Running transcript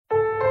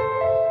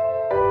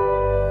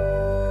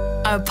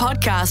A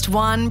Podcast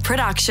One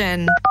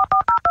production.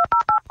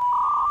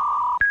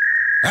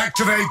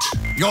 Activate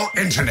your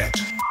internet.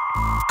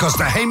 Because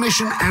the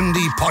Hamish and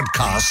Andy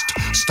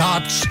podcast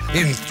starts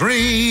in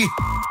 3,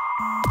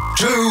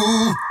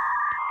 2...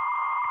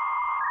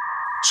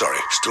 Sorry,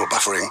 still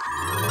buffering.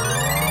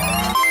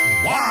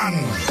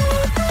 1.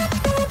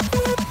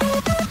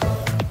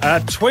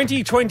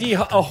 2020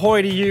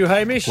 ahoy to you,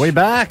 Hamish. We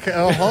back.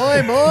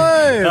 Ahoy,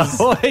 boys.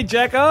 Ahoy,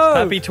 Jacko.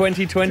 Happy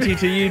 2020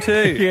 to you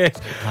too. Yes.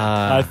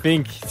 I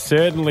think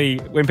certainly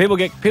when people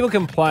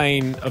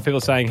complain of people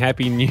saying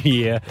Happy New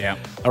Year,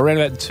 around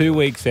about 2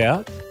 weeks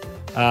out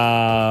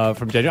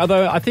from January.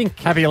 Although I think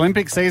Happy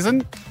Olympic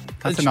season.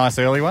 That's a nice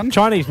early one.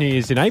 Chinese New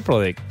Year's in April,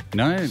 I think.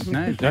 No, end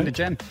of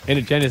Jan. End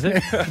of Jan, is it?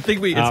 I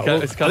think it's I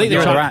kind think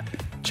the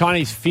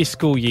Chinese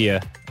fiscal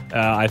year,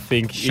 I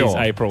think, is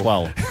April.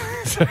 Well,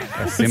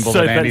 a symbol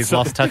that Andy's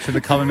lost touch with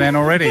the common man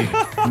already,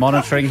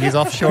 monitoring his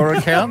offshore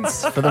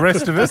accounts for the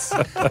rest of us.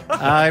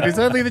 It is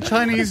only the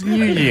Chinese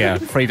New Year.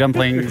 Free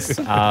dumplings,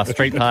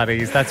 street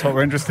parties, that's what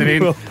we're interested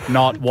in,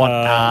 not what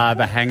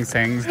the Hang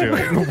Sangs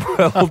doing.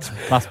 Well,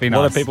 must be nice.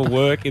 A lot of people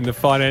work in the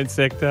finance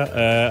sector.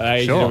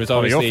 Asia was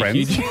obviously your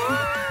friends. huge...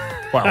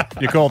 Well,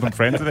 you call them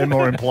friends, they're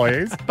more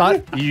employees.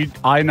 But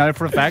I know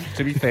for a fact,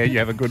 to be fair, you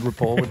have a good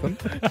rapport with them.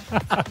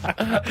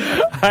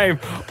 Hey,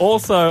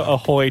 also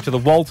ahoy to the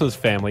Walters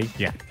family,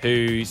 Yeah.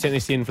 who sent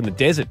this in from the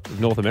desert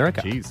of North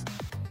America. Jeez.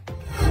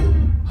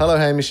 Hello,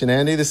 Hamish and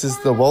Andy. This is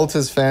the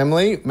Walters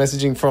family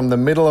messaging from the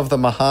middle of the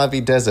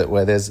Mojave Desert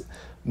where there's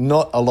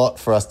not a lot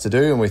for us to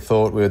do, and we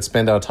thought we would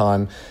spend our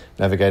time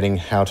navigating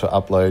how to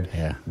upload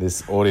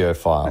this audio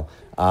file.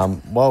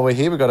 While we're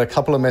here, we've got a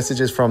couple of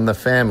messages from the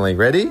family.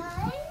 Ready?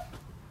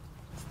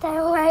 Stay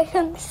away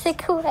from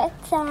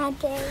cigarettes,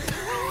 Andy.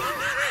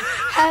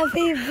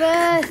 Happy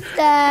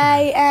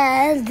birthday,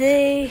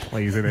 Andy.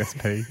 Please, an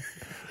SP.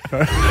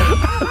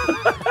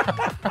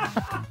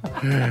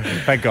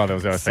 Thank God it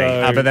was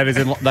OSP. But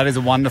that is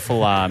a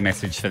wonderful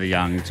message for the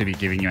young to be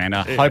giving you, and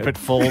I hope it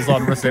falls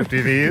on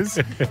receptive ears.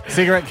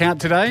 Cigarette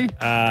count today?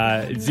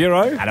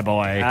 0.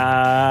 Attaboy.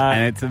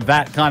 And it's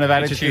that kind of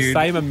attitude. Which is the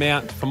same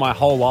amount for my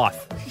whole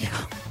life.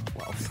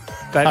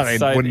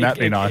 Wouldn't that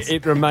be nice?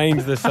 It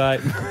remains the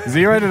same.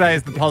 0 today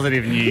is the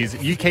positive news.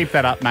 You keep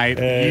that up, mate.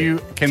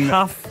 You can.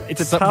 It's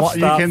a tough start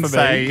you can for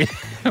say,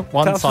 me.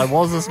 Once I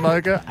was a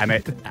smoker, and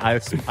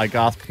I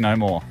gasped no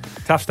more.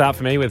 Tough start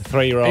for me with a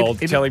 3-year-old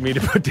telling me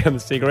to put down the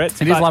cigarettes.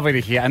 It is lovely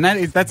to hear. And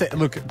that's it.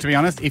 Look, to be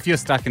honest, if you're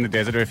stuck in the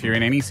desert or if you're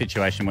in any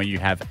situation where you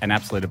have an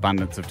absolute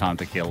abundance of time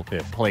to kill,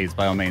 please,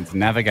 by all means,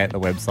 navigate the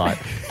website.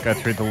 Go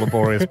through the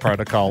laborious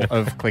protocol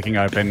of clicking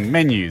open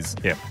menus,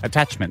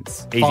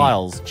 attachments,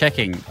 files,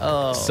 checking.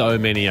 Oh. So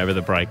many over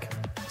the break.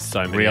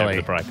 So many over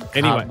the break.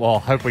 Anyway. Well,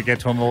 hope we get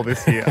to them all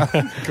this year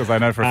because I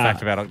know for a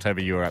fact about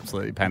October you were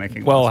absolutely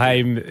panicking. Well, hey,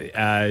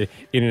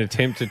 in an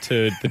attempt to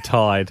turn the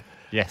tide,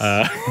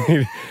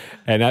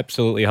 and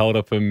absolutely hold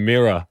up a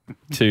mirror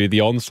to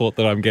the onslaught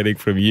that I'm getting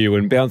from you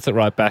and bounce it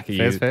right back at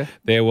you. Fair.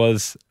 There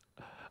was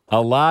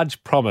a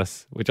large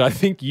promise, which I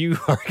think you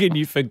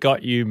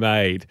forgot you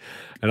made,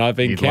 and I've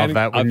been counting.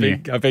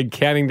 I've been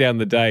counting down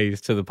the days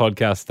to the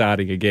podcast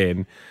starting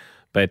again,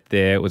 but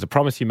there was a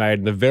promise you made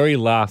in the very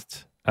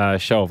last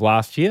show of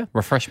last year.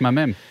 Refresh my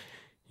mem.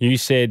 You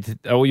said,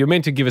 you're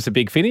meant to give us a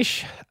big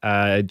finish.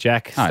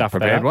 Jack stuffed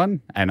prepared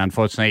one. And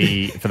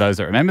unfortunately, for those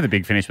that remember, the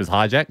big finish was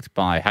hijacked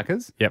by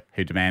hackers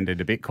who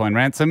demanded a Bitcoin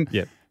ransom.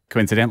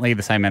 Coincidentally,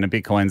 the same amount of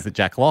Bitcoins that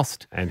Jack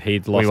lost. And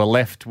he'd lost. We were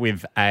left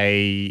with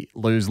a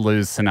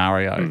lose-lose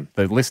scenario.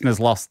 The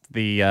listeners lost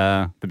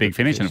the big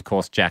finish. And, of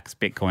course, Jack's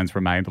Bitcoins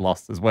remained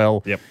lost as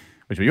well.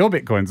 Which were your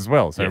Bitcoins as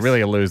well. So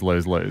really a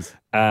lose-lose-lose.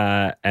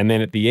 And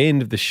then at the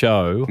end of the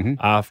show,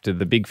 after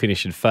the big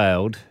finish had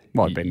failed...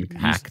 Had been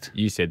hacked.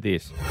 You said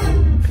this.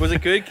 Was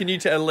it good? Can you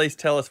at least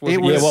tell us what it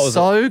was? What was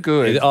so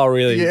good. Oh,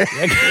 really? Yeah.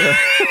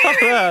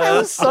 It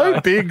was so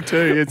big too.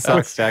 It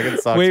sucks, Jack.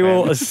 It sucks. We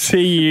will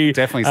see you.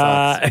 Definitely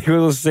sucks. We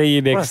will see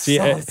you next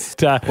year.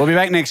 We'll be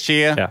back next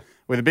year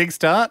with a big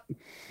start.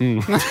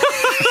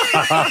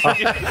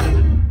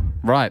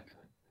 Right.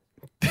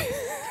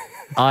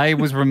 I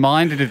was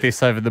reminded of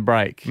this over the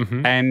break,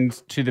 and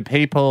to the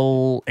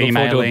people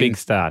emailing, to a big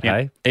start,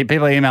 hey?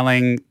 People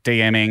emailing,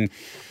 DMing.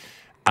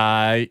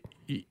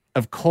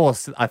 Of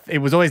course, it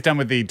was always done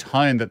with the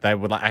tone that they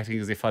were like acting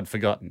as if I'd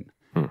forgotten.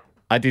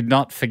 I did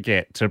not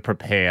forget to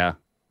prepare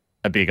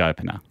a big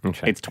opener.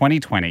 Okay. It's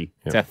 2020.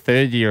 It's our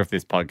third year of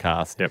this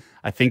podcast.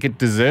 I think it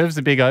deserves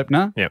a big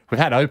opener. We've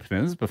had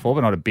openers before,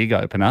 but not a big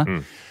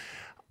opener.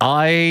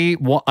 I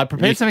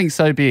prepared something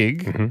so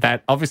big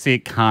that obviously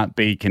it can't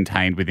be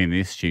contained within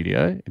this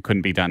studio. It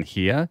couldn't be done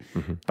here.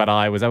 But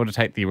I was able to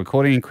take the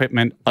recording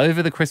equipment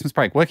over the Christmas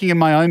break, working in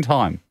my own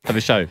time for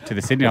the show, to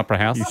the Sydney Opera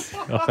House.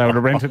 So I would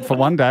have rented for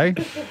one day.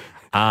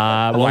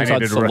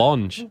 Alongside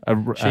Solange.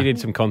 She did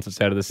some concerts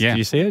out of this. Did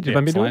you see her? Did you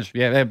bump into her?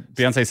 Yeah,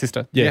 Beyonce's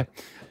sister.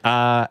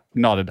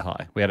 Nodded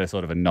hi. We had a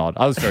sort of a nod.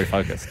 I was very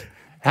focused.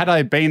 Had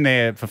I been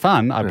there for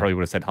fun, I probably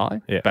would have said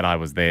hi. But I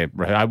was there.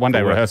 One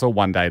day rehearsal,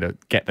 one day to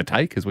get the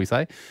take, as we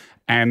say.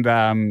 And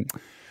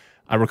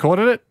I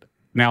recorded it.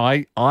 Now,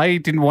 I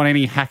didn't want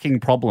any hacking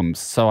problems,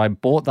 so I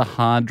bought the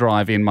hard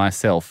drive in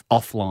myself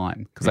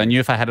offline because I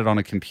knew if I had it on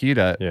a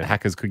computer,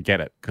 hackers could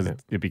get it because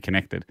it'd be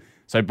connected.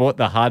 So I bought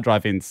the hard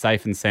drive in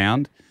safe and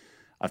sound.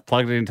 I've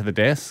plugged it into the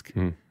desk.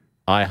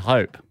 I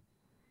hope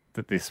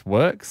that this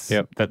works,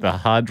 that the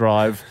hard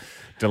drive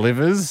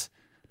delivers.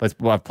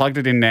 I've plugged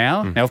it in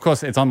now. Now, of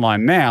course, it's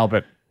online now,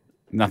 but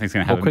nothing's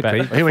going to happen.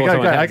 Quickly. Here we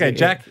go. Great. Okay,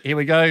 Jack, here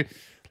we go.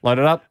 Load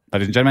it up.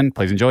 Ladies and gentlemen,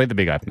 please enjoy the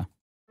big opener.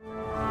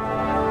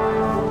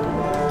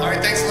 All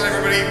right, thanks a lot,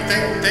 everybody.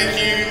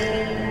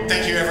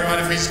 Thank you, everyone.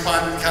 If we just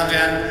calm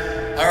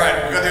down. All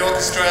right, we've got the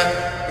orchestra,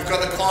 we've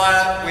got the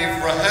choir,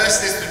 we've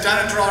rehearsed this, we've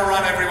done a dry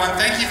run, everyone.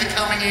 Thank you for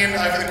coming in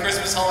over the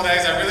Christmas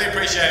holidays. I really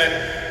appreciate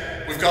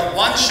it. We've got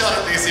one shot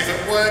at this. If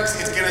it works,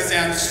 it's going to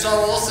sound so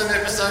awesome,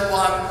 episode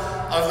 1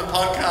 of the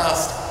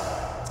podcast.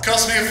 It's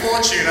cost me a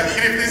fortune. I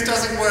mean, if this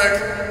doesn't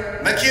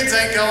work, my kids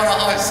ain't going to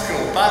high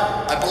school, but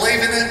I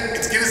believe in it.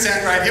 It's going to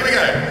sound great. Here we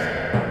go.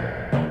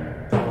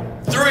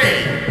 3,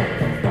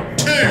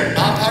 2,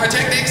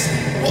 pyrotechnics.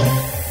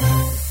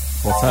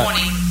 What's that?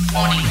 Warning.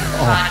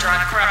 Hard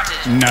drive corrupted.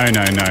 No.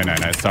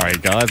 Sorry,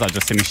 guys. I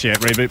just initiate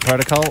reboot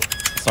protocol.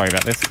 Sorry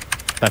about this.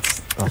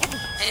 That's...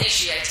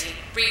 Initiating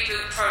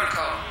reboot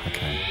protocol.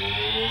 Okay.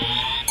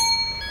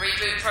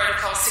 Reboot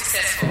protocol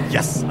successful.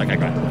 Yes. Okay,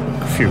 great.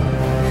 Phew.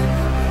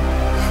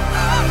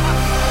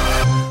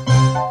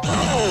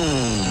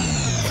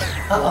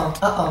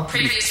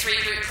 Previous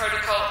reboot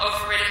protocol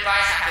overridden by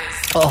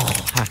hackers. Oh,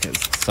 hackers.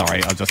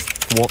 Sorry, I'll just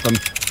thwart them.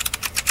 Just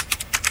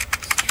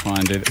try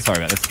and do this. Sorry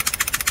about this.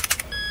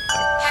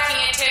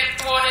 Hacking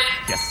attempt thwarted.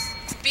 Yes.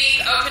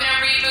 Big opener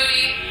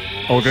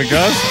rebooting. All good,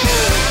 guys?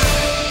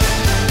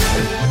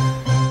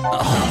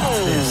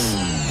 Oh,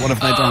 yes. What have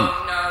they done?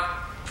 Oh, no.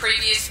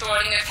 Previous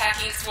thwarting of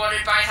hacking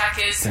thwarted by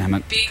hackers. Damn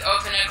it. Big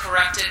opener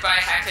corrupted by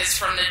hackers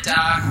from the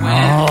dark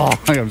web. Oh,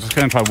 okay, I'm just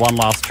going to try one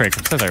last trick.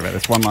 I'm so sorry about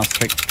this. One last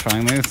trick.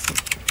 Trying this.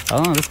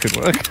 Oh, this could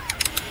work.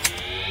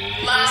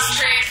 Last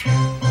trick.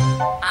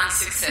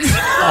 Unsuccessful.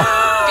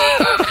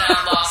 Big opener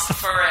lost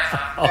forever.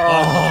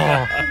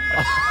 Oh,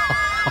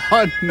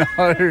 no.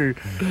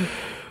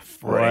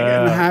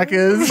 Friggin'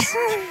 hackers.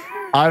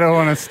 I don't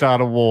want to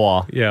start a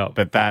war. Yeah.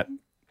 But that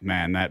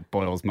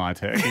boils my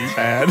turkey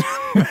bad.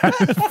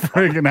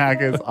 Friggin'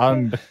 hackers.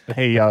 I'm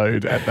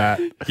PO'd at that.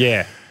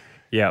 Yeah.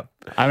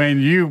 I mean,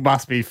 you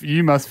must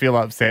feel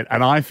upset,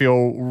 and I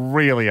feel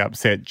really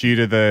upset due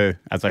to the,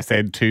 as I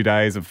said, 2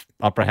 days of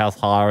Opera House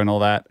hire and all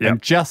that. Yep.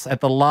 And just at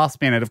the last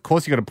minute, of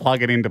course, you got to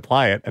plug it in to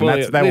play it, and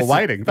Well, they were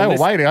waiting. They were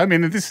listen- waiting. I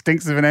mean, this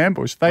stinks of an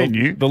ambush. They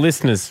knew. The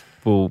listeners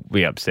will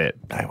be upset.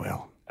 They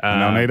will. And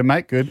they'll need to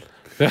make good.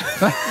 And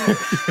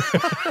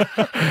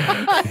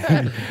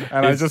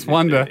I just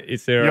wonder,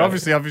 is there you a-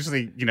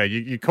 obviously,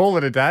 you call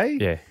it a day,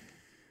 Yeah.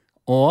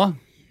 or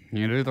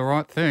you do the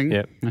right thing,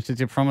 Yep. which is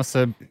you promise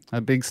a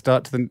big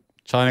start to the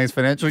Chinese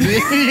financial year.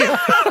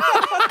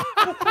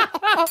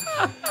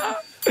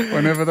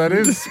 Whenever that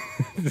is.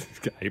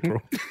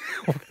 April.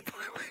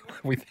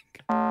 We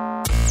think.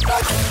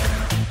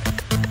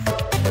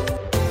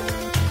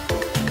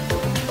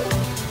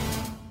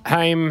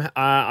 Haim,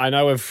 I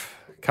know we've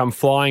come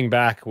flying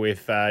back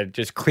with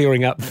just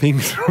clearing up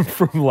things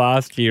from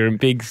last year and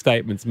big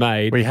statements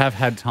made. We have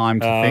had time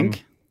to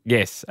think.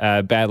 Yes,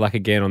 bad luck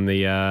again on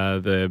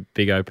the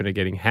big opener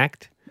getting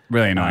hacked.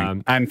 Really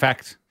annoying. In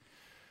fact,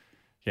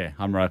 yeah,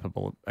 I'm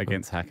ropeable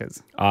against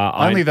hackers.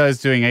 I- Only those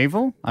doing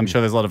evil. I'm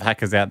sure there's a lot of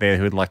hackers out there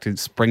who would like to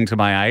spring to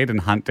my aid and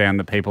hunt down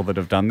the people that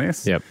have done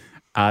this. Yep.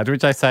 To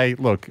which I say,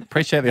 look,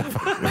 appreciate the offer.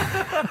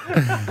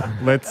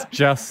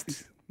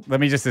 Let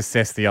me just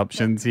assess the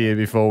options here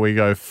before we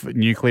go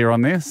nuclear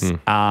on this.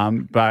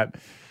 But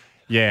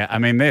yeah, I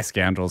mean, they're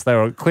scoundrels. They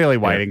were clearly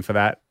waiting for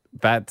that.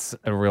 That's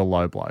a real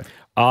low blow.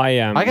 I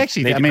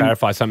actually need to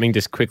clarify something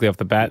just quickly off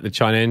the bat. The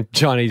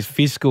Chinese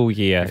fiscal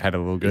year had a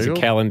little is a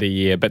Google. calendar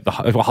year, but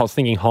I was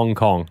thinking Hong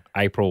Kong,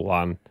 April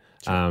 1,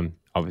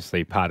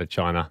 obviously part of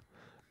China.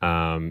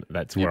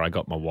 That's where I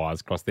got my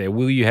wires crossed there.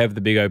 Will you have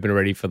the big opener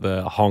ready for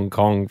the Hong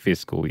Kong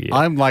fiscal year?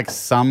 I'm like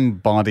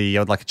somebody,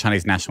 I would like a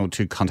Chinese national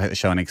to contact the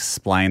show and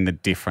explain the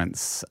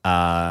difference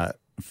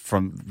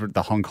from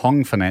the Hong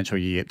Kong financial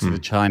year to the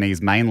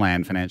Chinese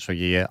mainland financial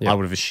year. Yep. I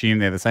would have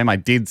assumed they're the same. I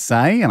did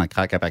say, and I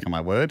can't go back on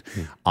my word,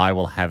 I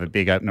will have a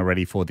big opener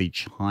ready for the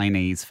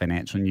Chinese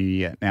financial new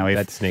year. Now, if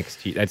That's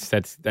next year.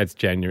 That's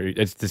January.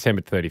 It's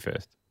December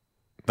 31st.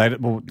 they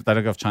don't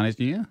go off Chinese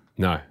New Year,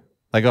 No,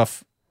 they go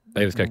off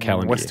they just go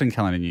calendar Western year.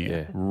 calendar New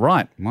Year. Yeah.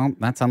 Right. Well,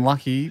 that's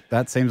unlucky.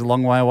 That seems a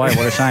long way away.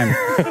 What a shame.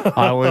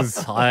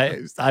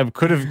 I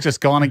could have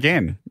just gone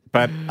again.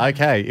 But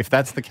okay, if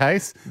that's the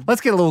case, let's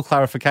get a little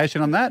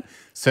clarification on that.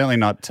 Certainly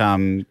not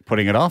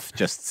putting it off,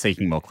 just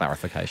seeking more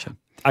clarification.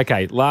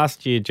 Okay,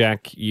 last year,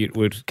 Jack,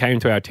 it came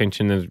to our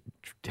attention, as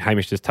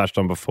Hamish just touched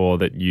on before,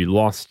 that you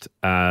lost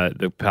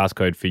the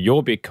passcode for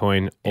your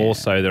Bitcoin,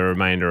 also the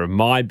remainder of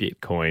my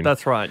Bitcoin.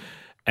 That's right.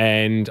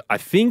 And I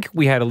think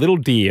we had a little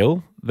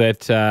deal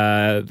that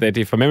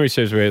if my memory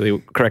serves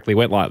correctly,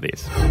 went like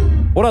this.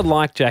 What I'd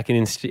like, Jack,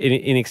 in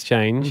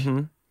exchange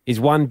is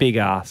one big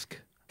ask.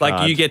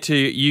 Like you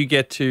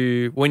get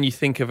to when you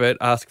think of it,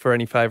 ask for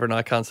any favour, and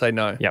I can't say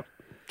no. Yep.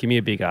 Give me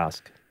a big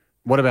ask.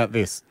 What about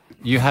this?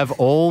 You have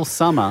all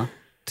summer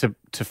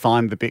to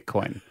find the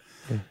Bitcoin.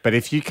 But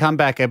if you come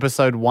back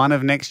episode 1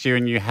 of next year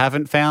and you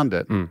haven't found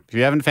it, if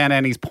you haven't found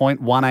Annie's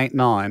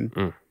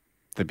 0.189,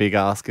 the big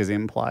ask is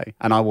in play,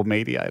 and I will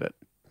mediate it.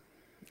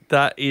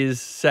 That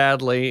is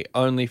sadly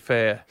only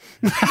fair.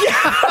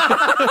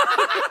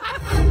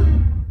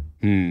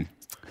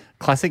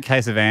 Classic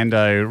case of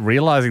Ando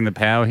realising the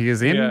power he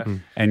is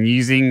in and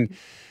using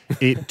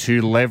it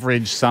to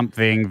leverage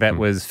something that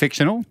was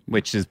fictional,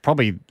 which is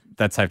probably,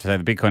 that's safe to say,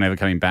 the Bitcoin ever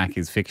coming back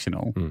is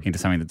fictional, into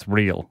something that's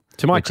real.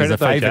 To my which credit,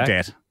 is a favour Jack,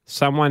 debt.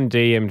 Someone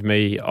DM'd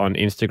me on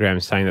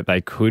Instagram saying that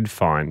they could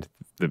find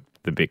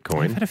the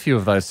Bitcoin. I've had a few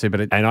of those too,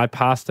 but and I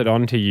passed it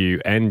on to you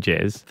and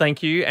Jez.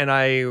 Thank you. And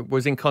I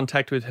was in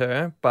contact with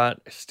her, but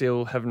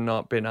still have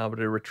not been able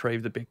to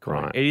retrieve the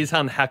Bitcoin. Right. It is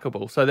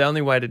unhackable. So the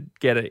only way to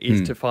get it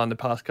is to find the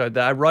passcode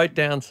that I wrote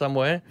down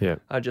somewhere. Yeah.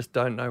 I just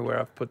don't know where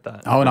I've put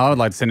that. Oh, and I would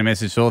like to send a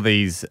message to all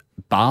these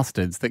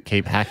bastards that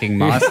keep hacking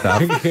my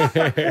stuff.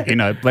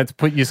 Let's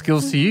put your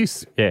skills to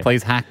use. Yeah.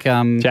 Please hack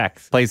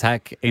Jax. Please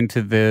hack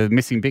into the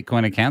missing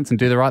Bitcoin accounts and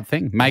do the right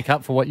thing. Make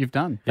up for what you've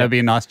done. That would be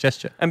a nice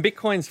gesture. And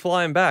Bitcoin's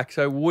flying back,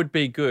 so it would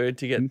be good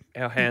to get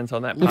our hands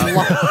on that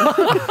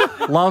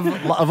passcode. Love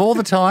of all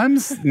the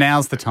times,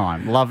 now's the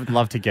time.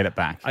 Love to get it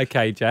back.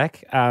 Okay,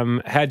 Jack.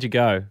 How'd you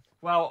go?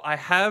 Well, I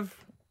have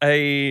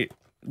a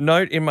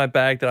note in my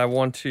bag that I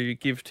want to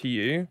give to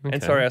you. Okay.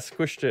 And sorry, I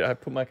squished it. I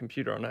put my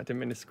computer on it. I didn't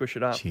mean to squish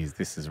it up. Jeez,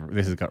 this is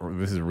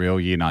a real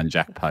Year 9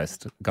 Jack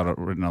post. Got it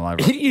written all over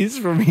It it. is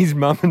from his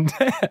mum and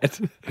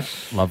dad.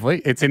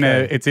 Lovely. It's in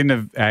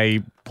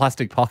a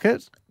plastic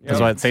pocket. That's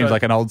why it seems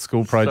like an old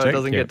school project. So it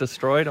doesn't get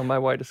destroyed on my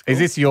way to school. Is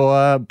this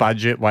your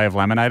budget way of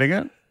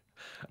laminating it?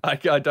 I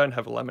don't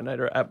have a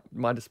laminator at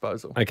my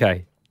disposal.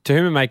 Okay. To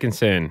whom it may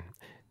concern.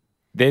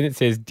 Then it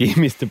says, Dear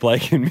Mr.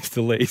 Blake and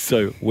Mr. Lee.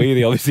 So we're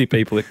the obviously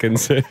people it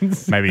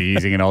concerns. Maybe you're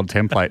using an old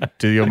template.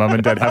 Do your mum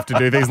and dad have to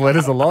do these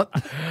letters a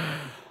lot?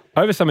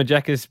 Over summer,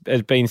 Jack has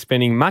been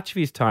spending much of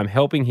his time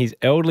helping his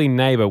elderly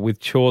neighbour with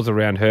chores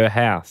around her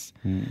house.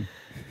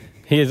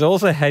 He has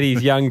also had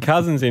his young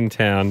cousins in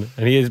town,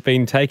 and he has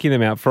been taking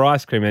them out for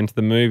ice cream and to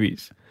the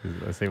movies.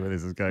 I see where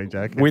this is going,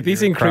 Jack. With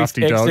this increased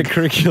crafty dog.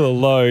 extracurricular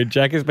load,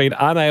 Jack has been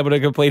unable to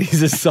complete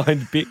his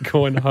assigned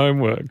Bitcoin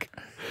homework.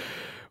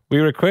 We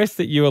request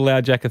that you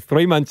allow Jack a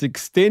 3 months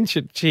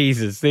extension.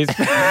 Jesus, there's...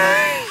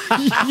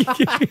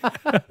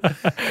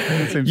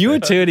 You were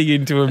turning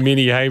into a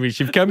mini Hamish.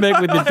 You've come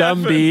back with the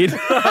dumb beard.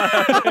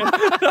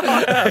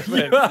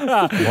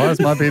 Why is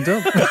my beard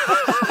done?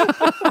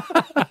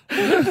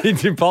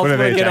 It's impossible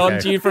to get on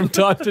to you from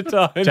time to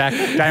time. Jack,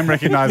 game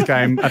recognised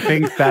game. I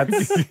think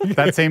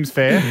that seems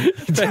fair.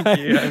 Thank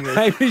you.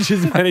 Hamish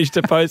has managed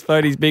to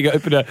postpone his big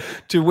opener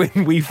to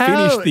when we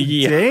finish the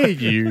year. How dare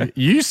you?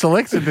 You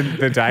selected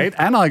the date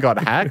and I got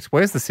hacked.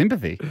 Where's the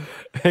sympathy?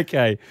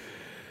 Okay.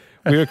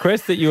 We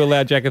request that you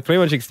allow Jack a 3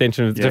 month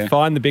extension to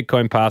find the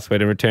Bitcoin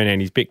password and return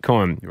Andy's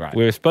Bitcoin. Right.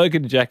 We've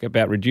spoken to Jack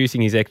about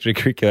reducing his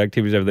extracurricular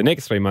activities over the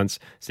next 3 months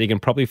so he can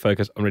properly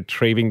focus on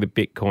retrieving the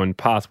Bitcoin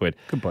password.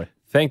 Good boy.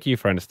 Thank you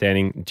for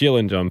understanding, Jill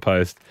and John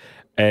Post.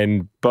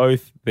 And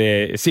both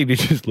their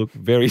signatures look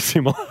very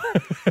similar.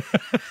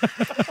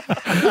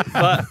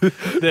 But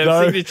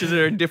their signatures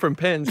are in different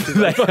pens.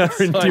 They are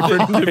in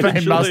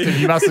different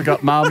You must have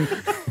got mum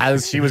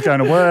as she was going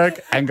to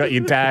work and got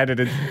your dad at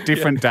a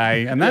different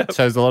day. And that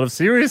shows a lot of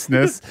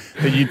seriousness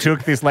that you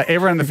took this.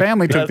 Everyone in the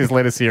family took this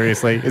letter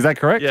seriously. Is that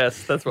correct?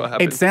 Yes, that's what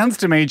happened. It sounds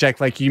to me, Jack,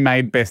 like you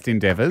made best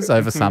endeavours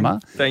over summer.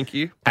 Thank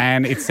you.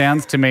 And it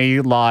sounds to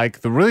me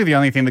like the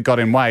only thing that got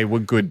in way were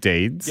good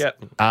deeds.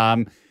 Yep.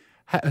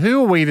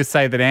 Who are we to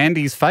say that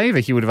Andy's favour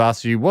he would have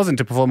asked you wasn't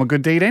to perform a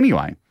good deed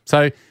anyway?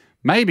 So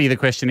maybe the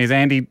question is,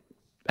 Andy,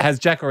 has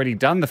Jack already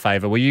done the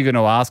favour? Were you going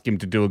to ask him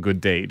to do a good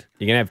deed?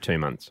 You're going to have 2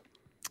 months.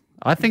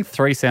 I think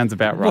 3 sounds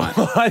about right.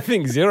 Well, I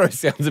think 0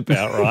 sounds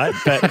about right,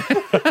 but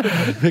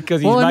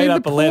because he's made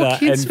up a letter.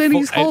 Kid spent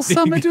his whole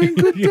summer doing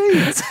good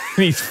deeds.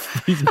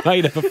 he's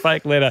made up a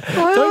fake letter.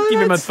 Don't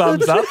give him a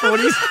thumbs up.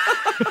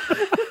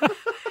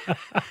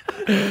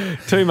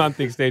 2 month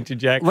extension,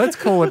 Jack. Let's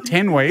call it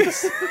 10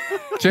 weeks.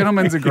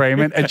 Gentleman's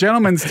agreement. A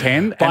gentleman's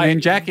 10. And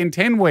then, Jack, in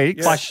 10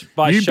 weeks,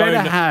 you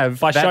better have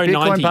that Bitcoin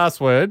 90,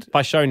 password.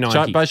 By show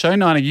 90. By show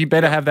 90, you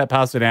better have that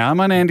password. Now, I'm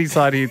on Andy's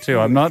side here too.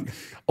 I'm not,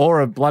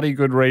 or a bloody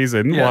good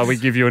reason why we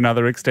give you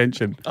another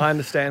extension. I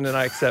understand and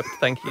I accept.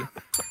 Thank you.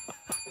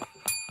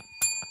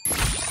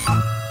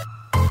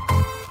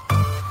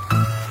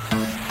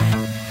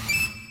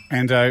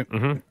 And,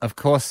 of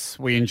course,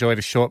 we enjoyed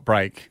a short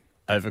break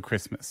over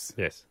Christmas.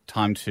 Yes.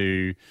 Time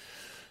to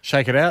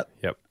shake it out.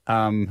 Yep.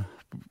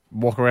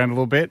 Walk around a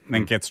little bit and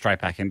then get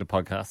straight back into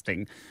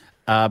podcasting.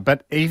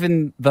 But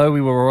even though we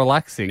were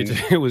relaxing...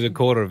 It was a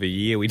quarter of a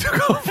year we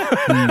took off.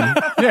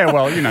 Yeah,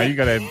 well, you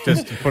got to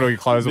just put all your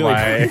clothes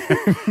away.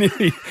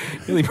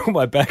 Nearly put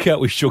my back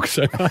out. We shook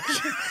so much.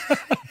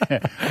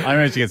 I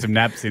managed to get some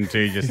naps in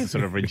too, just to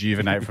sort of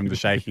rejuvenate from the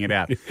shaking it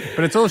out.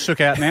 But it's all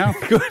shook out now.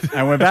 Good.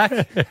 And we're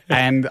back.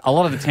 And a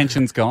lot of the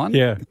tension's gone.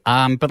 Yeah.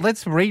 But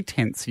let's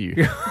re-tense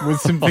you with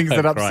some things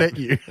that upset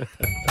you.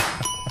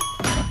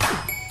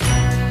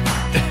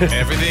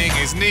 Everything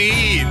is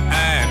neat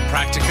and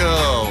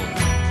practical,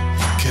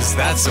 'cause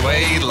that's the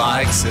way he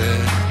likes it.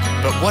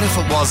 But what if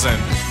it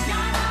wasn't?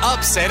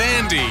 Upset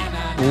Andy.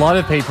 A lot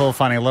of people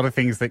finding a lot of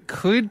things that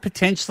could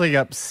potentially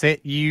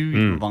upset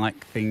you,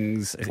 like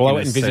things. Well, I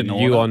went and visited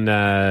you on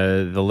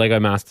the Lego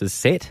Masters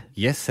set.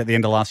 Yes, at the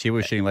end of last year we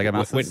were shooting Lego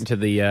Masters. Went into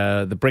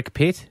the brick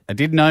pit. I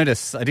did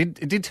notice.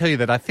 It did tell you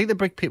that I think the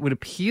brick pit would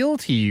appeal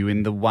to you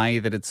in the way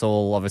that it's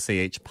all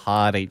obviously each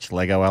part, each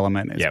Lego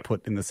element is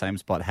put in the same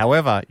spot.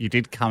 However, you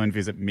did come and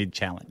visit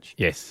mid-challenge.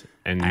 Yes,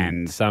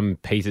 and some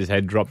pieces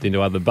had dropped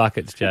into other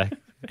buckets, Jack.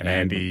 And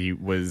Andy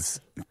was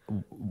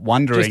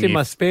wondering just in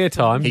my spare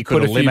time he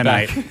could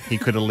eliminate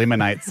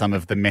some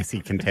of the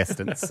messy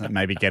contestants and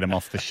maybe get them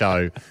off the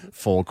show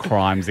for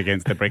crimes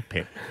against the brick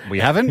pit. We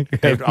haven't.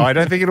 I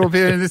don't think it'll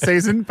appear in this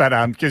season, but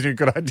gives you a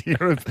good idea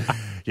of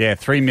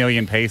 3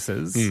 million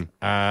pieces.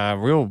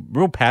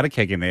 Real powder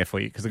keg in there for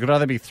you, because it could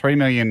either be 3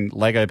 million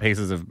Lego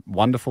pieces of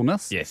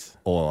wonderfulness,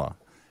 or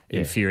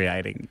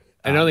infuriating.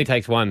 It only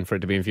takes one for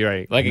it to be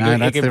infuriating. Like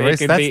that's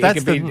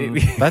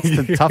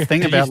the tough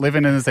thing about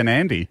living as an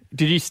Andy.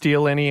 Did you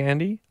steal any,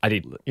 Andy? I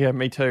did. Yeah,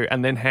 me too.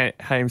 And then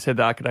Haim said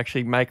that I could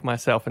actually make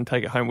myself and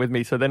take it home with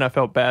me. So then I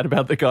felt bad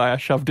about the guy I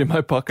shoved in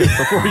my pocket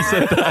before he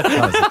said that.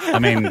 I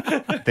mean,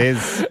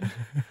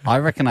 I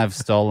reckon I've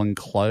stolen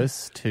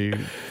close to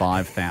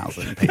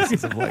 5,000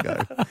 pieces of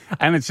Lego.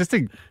 And it's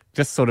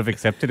just sort of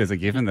accepted as a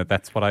given that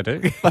that's what I do.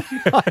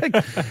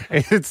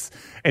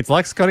 It's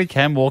like Scotty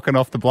Cam walking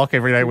off the block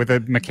every day with a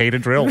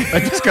Makita drill.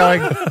 I'm just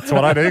going, that's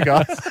what I do,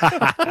 guys.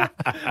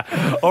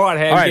 All right,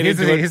 Ham. All right, here's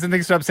the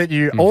things to upset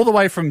you. All the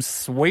way from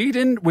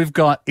Sweden, we've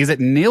got, is it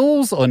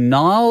Nils or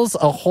Niles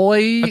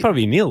Ahoy?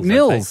 Probably Nils.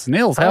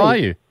 Nils, how are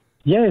you?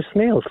 Yes,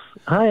 Nils.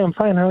 Hi, I'm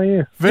fine. How are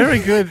you? Very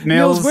good,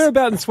 Nils. Where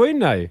about in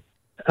Sweden are you?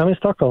 I'm in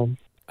Stockholm.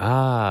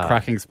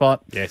 Cracking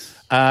spot. Yes.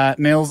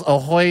 Nils,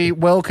 ahoy.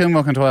 Welcome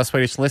to our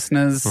Swedish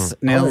listeners.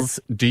 Nils,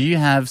 do you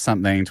have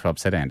something to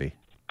upset Andy?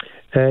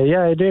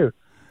 Yeah, I do.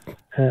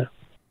 In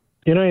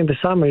the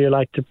summer you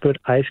like to put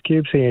ice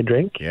cubes in your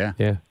drink. Yeah.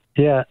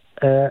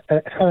 I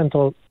haven't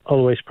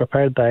always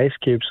prepared the ice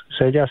cubes,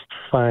 so I just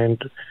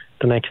find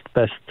the next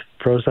best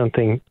frozen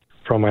thing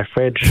from my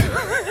fridge.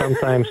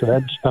 Sometimes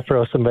a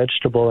frozen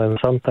vegetable and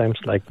sometimes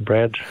like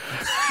bread.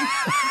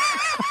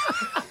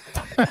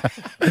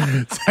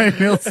 So,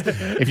 Nils,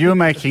 if you were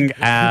making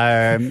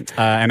an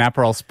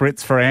Aperol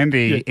Spritz for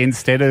Andy,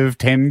 instead of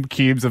 10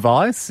 cubes of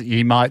ice,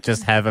 you might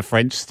just have a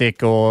French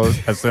stick or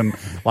a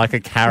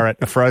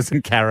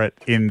frozen carrot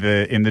in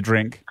the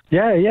drink.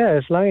 Yeah,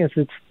 as long as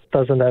it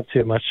doesn't have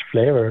too much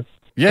flavor.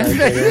 Yeah.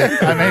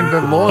 I mean,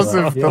 the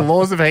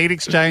laws of heat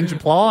exchange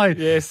apply.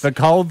 Yes. The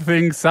cold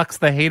thing sucks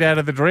the heat out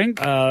of the drink.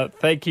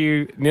 Thank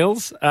you,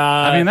 Nils.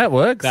 I mean, that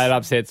works. That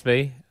upsets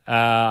me.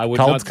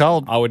 Cold's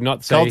cold. I would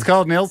not say cold's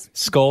cold, Nils.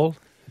 Skål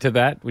to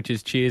that, which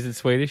is cheers in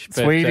Swedish.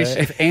 But,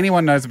 if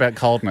anyone knows about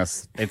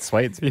coldness, it's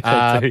Swedes.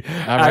 I'm going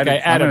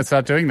to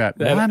start doing that.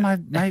 Why am I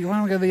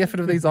go to the effort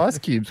of these ice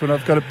cubes when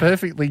I've got a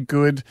perfectly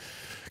good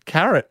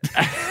carrot?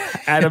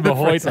 Adam,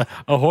 ahoy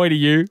to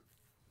you.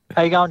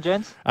 How you going,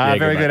 gents?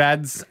 Very good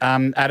ads.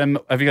 Adam,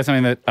 have you got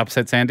something that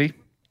upsets Andy?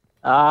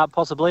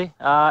 Possibly.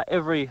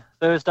 Every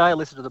Thursday I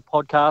listen to the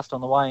podcast on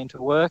the way into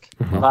work,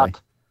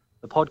 but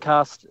the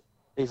podcast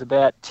is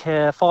about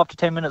 5 to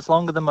 10 minutes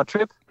longer than my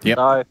trip. Yep.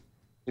 So if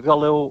you've got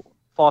a little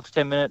 5 to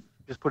 10 minute,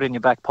 just put it in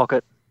your back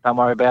pocket. Don't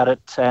worry about it,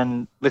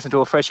 and listen to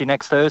a freshie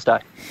next Thursday.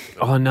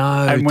 Oh,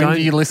 no. And when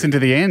do you listen to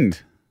the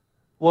end?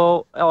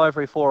 Well,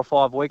 every 4 or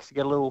 5 weeks you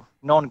get a little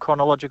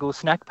non-chronological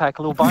snack pack,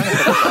 a little bonus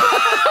episode.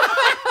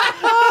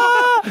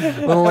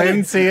 Little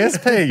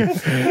NCSP.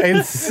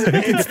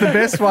 It's the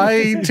best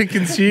way to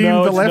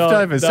consume the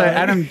leftovers. So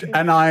Adam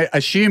and I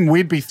assume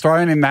we'd be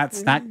thrown in that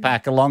snack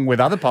pack along with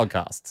other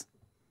podcasts.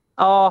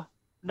 Oh,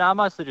 no,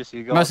 mostly just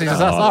you guys. Mostly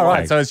just us. All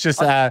right. So it's just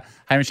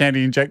Hamish,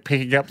 Andy and Jack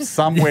picking up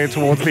somewhere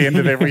towards the end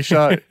of every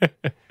show.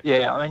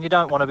 Yeah, I mean, you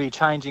don't want to be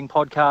changing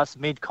podcasts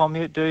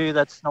mid-commute, do you?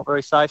 That's not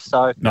very safe.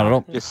 So not at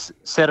all. Just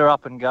set her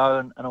up and go,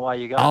 and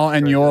away you go. Oh,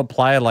 and your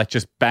player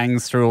just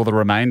bangs through all the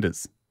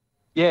remainders.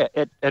 Yeah,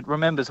 it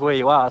remembers where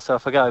you are. So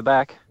if I go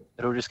back,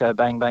 it'll just go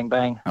bang, bang,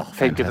 bang.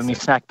 Keep giving me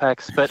snack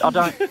packs. But I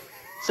don't.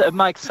 So it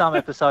makes some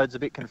episodes a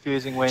bit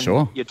confusing when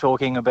you're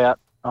talking about,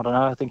 I don't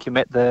know, I think you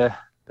met the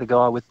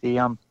guy with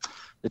the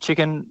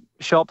chicken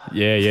shop.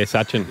 Yeah,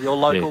 Sachin. Your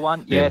local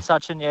one. Yeah,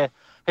 Sachin, yeah.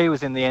 He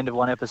was in the end of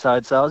one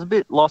episode, so I was a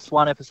bit lost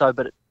one episode,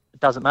 but it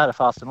doesn't matter,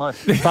 fast and loose.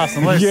 Fast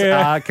and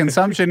loose.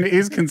 Consumption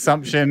is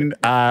consumption.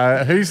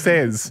 Who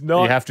says you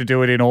have to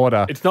do it in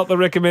order? It's not the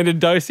recommended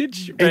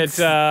dosage, but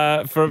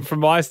from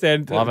my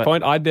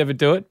standpoint, I'd never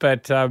do it,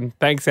 but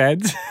thanks,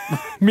 ads.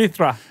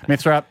 Mithra, do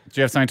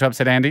you have something to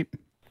upset Andy?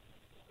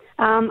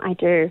 I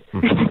do.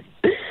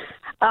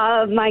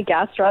 My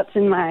gas struts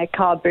in my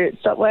car boot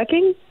stopped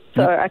working,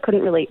 so I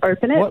couldn't really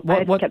open it.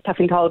 I kept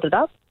having to hold it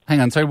up. Hang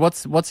on. So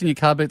what's in your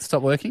car boot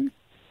stop working?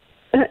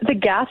 The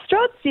gas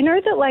struts,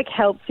 that like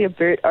helps your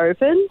boot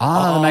open.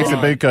 That makes the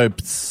boot go.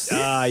 Psst.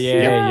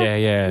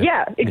 Yeah.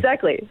 Yeah,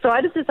 exactly. So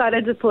I just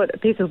decided to put a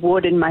piece of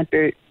wood in my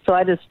boot. So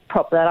I just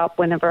prop that up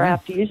whenever I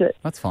have to use it.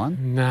 That's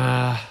fine.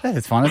 Nah. That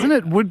is fine, isn't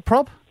it? Wood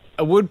prop?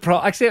 A wood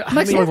prop. Actually,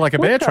 Makes it look like a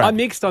bear trap. I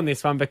mixed on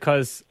this one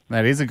because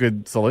that is a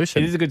good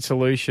solution. It is a good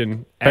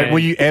solution. But will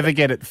you ever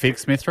get it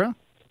fixed, Mithra?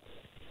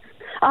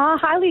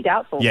 Highly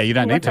doubtful. Yeah, you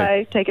don't need to.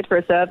 I take it for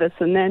a service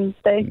and then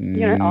they, ask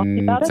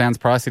me about it. Sounds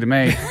pricey to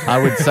me. I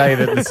would say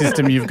that the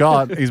system you've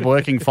got is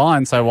working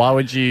fine. So why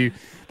would you?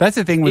 That's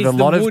the thing with a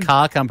lot of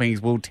car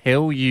companies will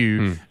tell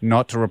you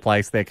not to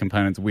replace their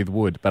components with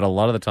wood, but a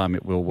lot of the time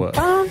it will work.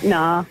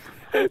 Nah.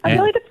 I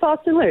feel like it's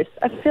fast and loose.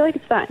 I feel like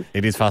it's fine.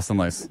 It is fast and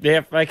loose.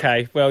 Yeah,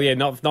 okay. Well, yeah,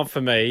 not for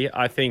me.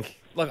 I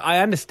think, look, I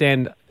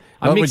understand.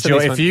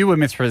 If you were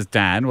Mithra's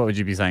dad, what would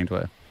you be saying to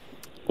her?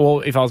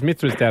 Well, if I was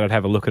Mithra's dad, I'd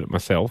have a look at it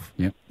myself.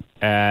 Yep.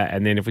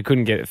 And then if we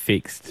couldn't get it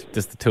fixed,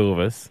 just the two of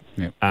us,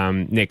 yep.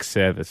 Next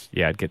service,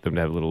 I'd get them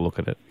to have a little look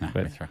at it. No,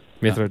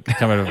 Mithra.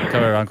 Come over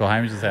to Uncle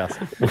Hamish's house.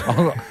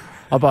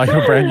 I'll buy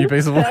you a brand new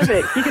piece of wood.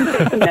 Perfect. You can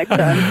fix them next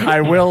time.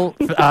 I will.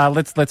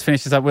 Let's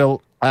finish this up.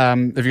 Will, have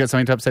you got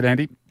something to upset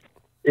Andy?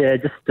 Yeah,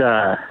 just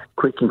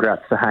quick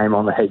congrats to Haim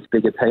on the heaps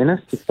bigger penis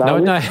to start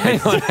with. No,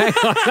 hang on.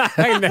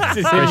 That's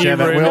just Appreciate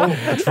that, Will.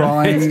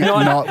 Trying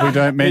not, we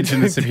don't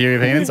mention the superior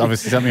penis.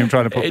 Obviously something I'm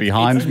trying to put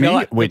behind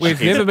me, which is,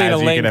 as you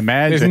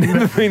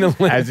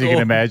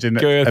can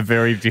imagine, a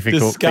very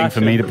difficult thing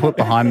for me to put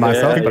behind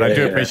myself, but I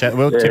do appreciate it.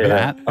 Will, tip of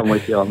that. I'm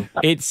with you on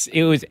that. He's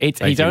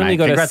only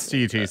got congrats to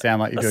you two. You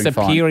sound like you're doing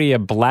fine. Superior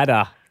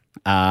bladder.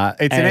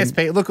 It's an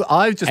SP. Look,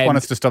 I just want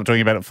us to stop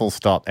talking about it full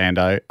stop,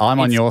 Ando. I'm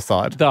on your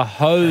side. The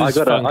hose I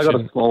got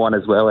a small one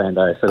as well,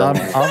 Ando. So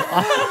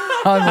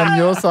I'm on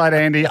your side,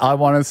 Andy. I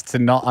want us to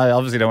not... I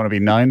obviously don't want to be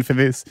known for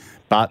this,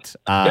 but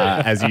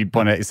as you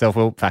point out yourself,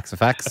 Will, facts are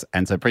facts,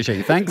 and so appreciate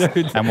your thanks,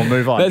 and we'll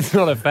move on. That's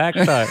not a fact,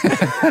 though.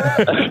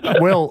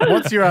 Will,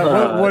 what's your...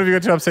 what have you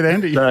got to upset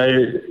Andy?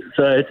 So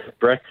it's a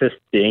breakfast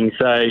thing.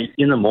 So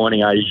in the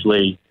morning, I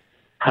usually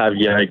have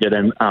yogurt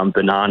and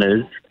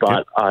bananas,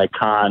 but I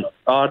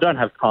don't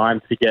have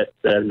time to get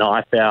the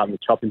knife out and the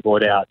chopping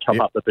board out, chop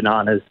up the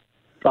bananas.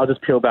 So I'll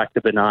just peel back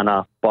the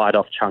banana, bite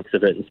off chunks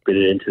of it and spit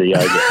it into the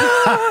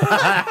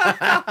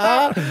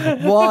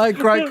yogurt. Why?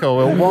 Great call,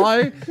 Will.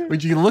 Why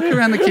would you look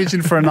around the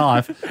kitchen for a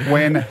knife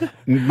when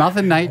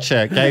Mother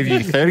Nature gave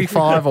you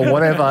 35 or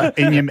whatever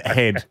in your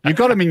head? You've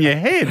got them in your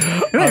head.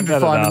 You don't have to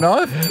find a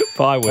knife.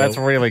 Bye, Will. That's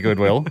really good,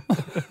 Will.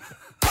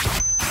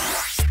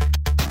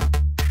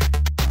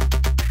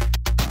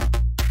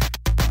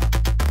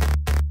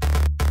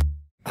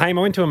 Hey, I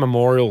went to a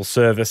memorial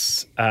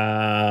service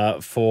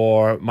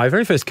for my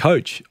very first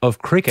coach of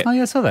cricket. Oh,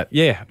 yeah, I saw that.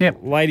 Yeah.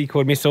 Yep. Lady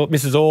called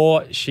Mrs.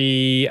 Orr.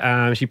 She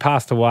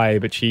passed away,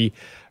 but she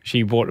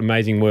brought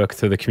amazing work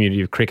to the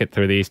community of cricket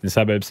through the eastern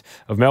suburbs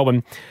of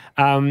Melbourne.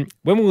 When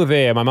we were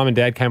there, my mum and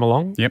dad came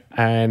along. Yep.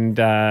 And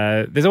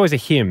there's always a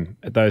hymn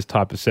at those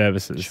type of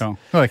services. Sure.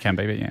 Well, it can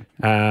be, but yeah.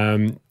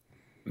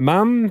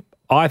 Mum,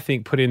 I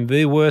think, put in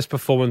the worst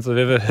performance I've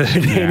ever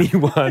heard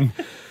anyone.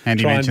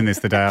 Andy mentioned this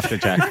the day after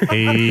Jack.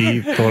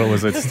 He thought it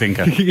was a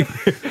stinker.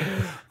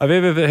 I've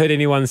ever heard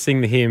anyone sing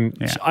the hymn.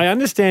 Yeah. I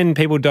understand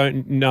people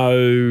don't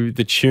know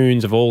the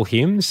tunes of all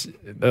hymns.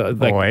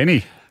 Or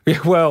any.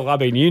 Well, I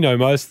mean, you know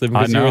most of them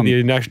because you're in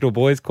the National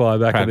Boys Choir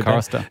back in the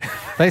day.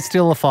 They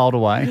still are filed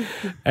away.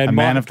 And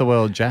man of the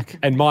world, Jack.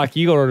 And Mike,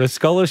 you got on a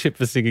scholarship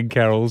for singing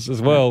carols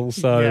as well.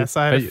 So yes,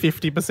 I had a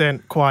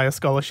 50% choir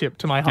scholarship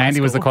to my high school.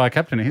 Andy was the choir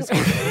captain at his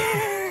school.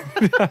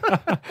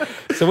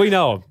 So we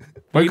know him.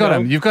 We've got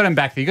him. You've got him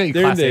back there. You've got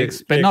your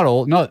classics, but not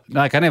all. Not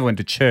like I never went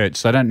to church,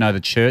 so I don't know the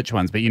church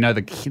ones. But you know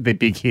the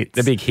big hits.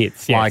 The big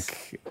hits, yes.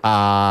 Like,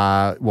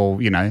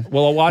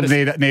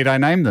 need I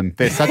name them?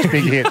 They're such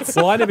big hits.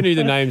 Well, I never knew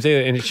the names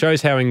either, and it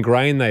shows how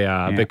ingrained they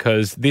are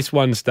because this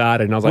one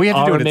started, and I was like,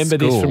 I remember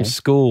this from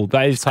school.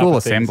 Those school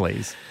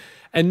assemblies.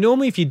 And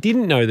normally, if you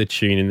didn't know the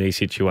tune in these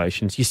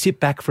situations, you sit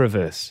back for a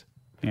verse.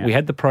 Yeah. We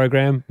had the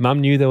program. Mum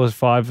knew there was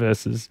 5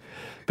 verses.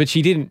 But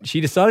she didn't.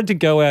 She decided to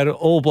go out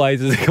all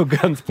blazers,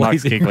 guns blazing.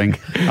 Mike's giggling.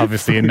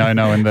 Obviously a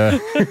no-no in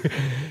the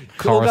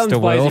chorister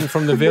world.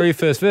 From the very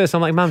first verse.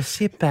 I'm like, Mum,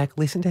 sit back,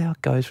 listen to how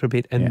it goes for a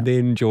bit, and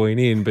then join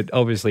in. But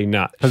obviously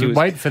not.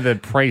 Wait for the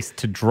priest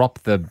to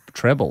drop the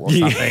treble or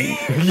something,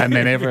 and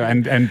then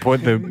and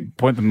point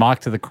the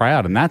mic to the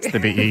crowd, and that's the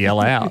bit you yell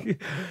out.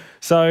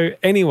 So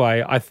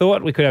anyway, I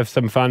thought we could have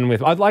some fun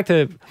with... I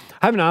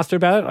haven't asked her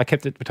about it. I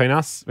kept it between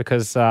us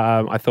because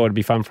I thought it'd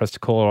be fun for us to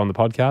call her on the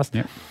podcast.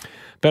 Yep.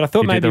 But I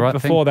thought maybe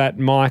before that,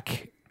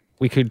 Mike,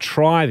 we could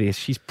try this.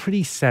 She's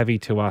pretty savvy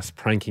to us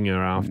pranking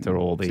her after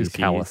all these years. She's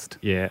calloused.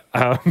 Yeah.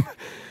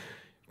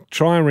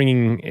 Try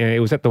ringing... it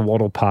was at the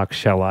Wattle Park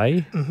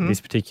Chalet, this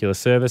particular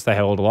service. They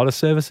held a lot of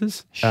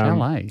services.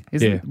 Chalet?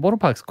 Wattle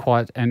Park's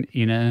quite an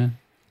inner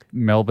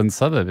Melbourne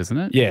suburb, isn't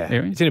it? Yeah.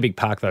 It's in a big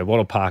park, though.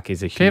 Wattle Park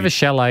is a huge... Do you have a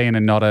chalet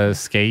in not a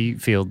ski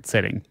field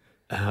setting?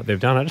 They've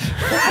done it.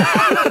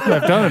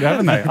 They've done it,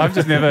 haven't they? I've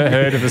just never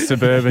heard of a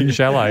suburban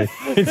chalet.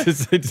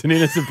 It's an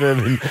inner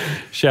suburban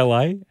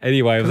chalet.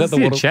 Anyway, was that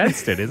the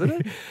Chadstead, isn't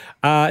it?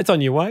 It's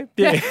on your way.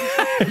 Yeah.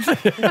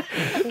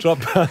 Drop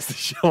past the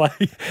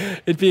chalet.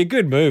 It'd be a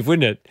good move,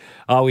 wouldn't it?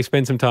 Oh, we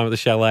spend some time at the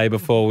chalet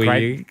before we...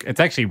 Great. It's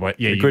actually what,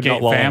 you get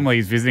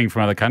families visiting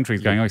from other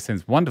countries going, oh, it's a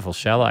wonderful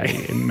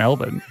chalet in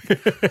Melbourne.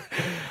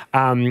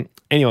 Anyway,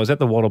 I was at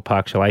the Wattle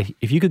Park Chalet.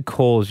 If you could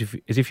call as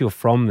if you're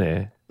from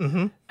there,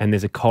 and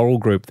there's a choral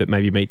group that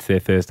maybe meets there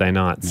Thursday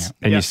nights,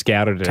 and you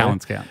scouted her.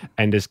 Talent scout.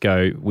 And just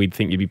go, we'd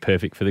think you'd be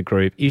perfect for the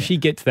group. If she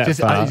gets that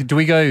far... do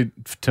we go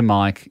to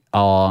Mike,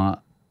 I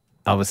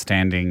was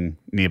standing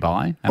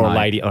nearby. Or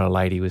a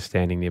lady was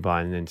standing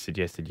nearby and then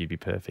suggested you'd be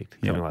perfect.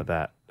 Something like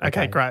that.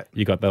 Okay, great.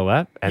 You got all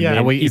that? And yeah.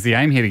 then Is the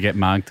aim here to get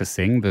Mark to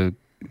sing the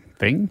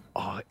thing?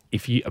 Oh,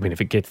 if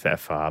it gets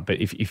that far,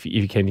 but if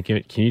you can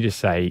you just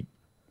say,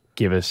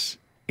 give us...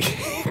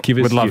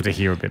 Would love to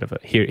hear a bit of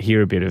it.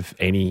 Hear a bit of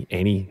any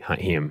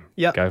hymn.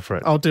 Yeah, go for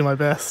it. I'll do my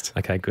best.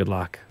 Okay, good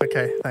luck.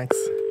 Okay, thanks.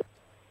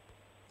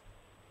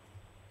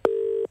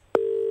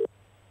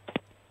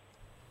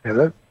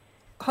 Hello.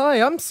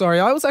 Hi, I'm sorry.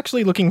 I was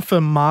actually looking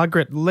for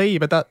Margaret Lee,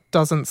 but that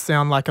doesn't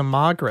sound like a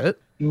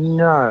Margaret.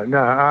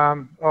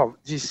 No. Oh,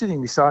 she's sitting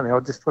beside me.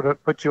 I'll just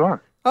put you on.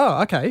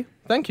 Oh, okay.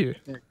 Thank you.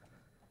 Yeah.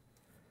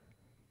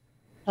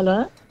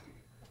 Hello.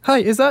 Hi,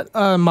 is that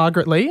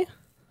Margaret Lee?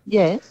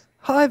 Yes.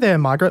 Hi there,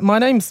 Margaret. My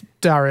name's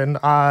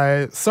Darren.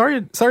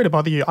 Sorry to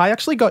bother you. I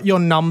actually got your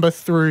number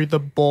through the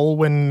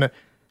Baldwin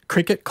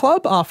Cricket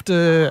Club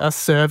after a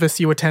service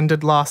you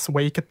attended last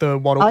week at the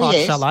Wattle Park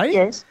Chalet.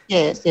 Yes.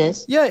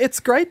 Yeah, it's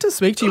great to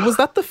speak to you. Was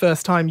that the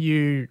first time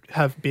you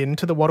have been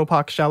to the Wattle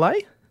Park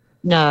Chalet?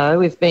 No,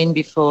 we've been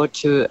before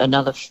to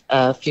another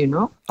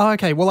funeral. Oh,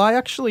 okay, well, I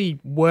actually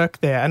work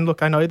there. And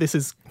look, I know this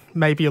is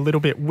maybe a little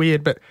bit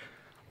weird, but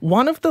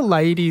one of the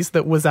ladies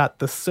that was at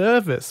the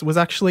service was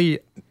actually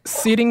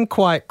sitting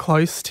quite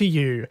close to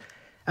you.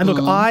 And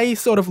look, I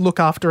sort of look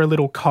after a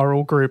little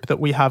choral group that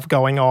we have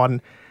going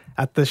on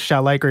at the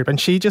chalet group.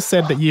 And she just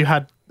said that you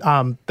had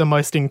the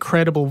most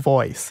incredible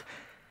voice.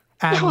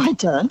 And no, I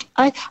don't.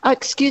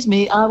 Excuse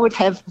me, I would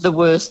have the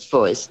worst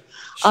voice.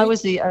 I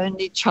was the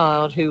only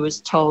child who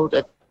was told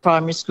at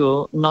primary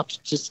school not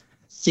to just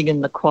sing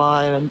in the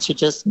choir and to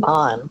just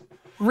mime.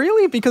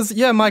 Really? Because,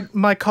 yeah,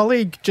 my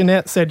colleague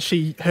Jeanette said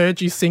she heard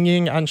you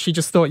singing and she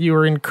just thought you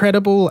were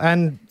incredible.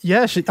 And,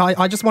 yeah,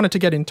 I just wanted to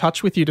get in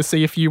touch with you to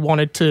see if you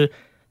wanted to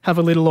have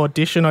a little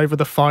audition over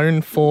the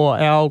phone for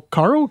our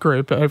choral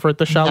group over at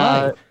the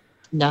chalet.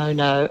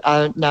 No.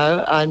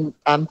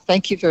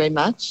 Thank you very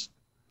much.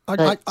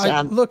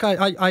 Look,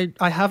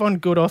 I have on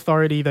good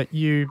authority that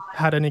you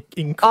had an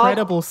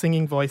incredible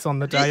singing voice on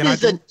the day.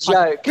 This is a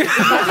joke.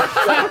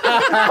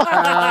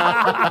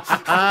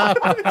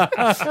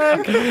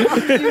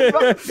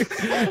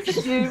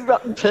 You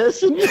rotten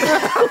person.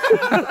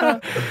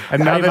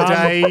 Another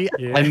day,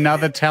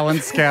 another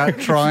talent scout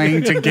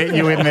trying to get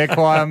you in their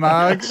choir,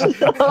 Margs.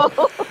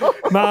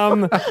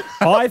 Mum,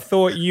 I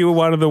thought you were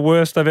one of the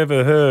worst I've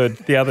ever heard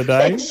the other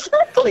day.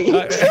 Exactly.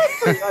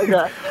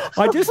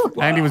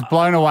 Andy was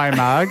blown away,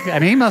 Marg,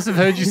 and he must have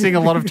heard you sing a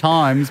lot of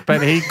times,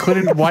 but he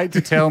couldn't wait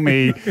to tell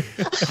me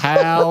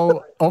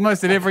how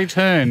almost at every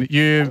turn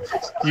you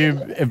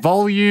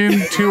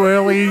volume too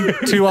early,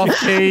 too off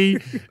key,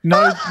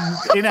 no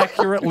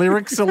inaccurate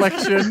lyric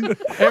selection.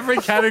 Every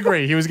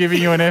category he was giving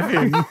you an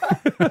effing.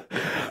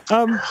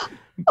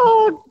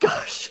 Oh,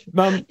 gosh.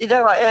 Mum. You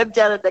know, I am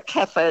down at the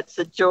cafe at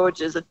St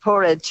George's, and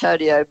poor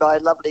Antonio, my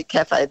lovely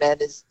cafe man,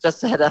 has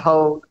just had a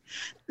whole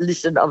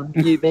listen of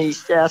me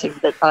shouting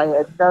that I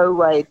in no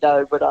way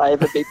know would I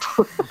ever be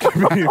put.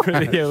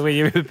 Will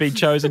you ever be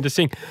chosen to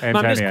sing?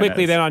 Mum, just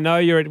quickly then, I know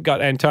you've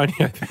got Antonio.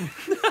 We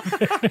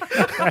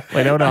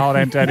don't want to hold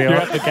Antonio.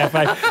 You're at the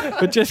cafe.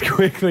 But just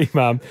quickly,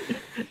 Mum,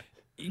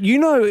 you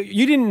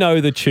didn't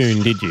know the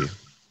tune, did you?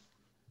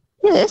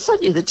 Yes, I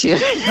knew the tune.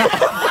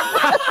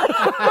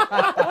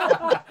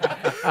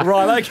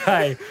 Right,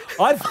 okay.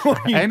 I thought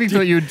Andy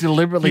thought you were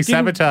deliberately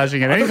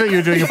sabotaging it. Andy thought you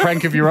were doing a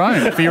prank of your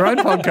own, for your own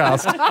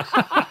podcast.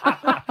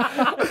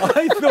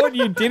 I thought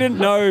you didn't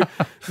know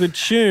the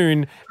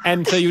tune,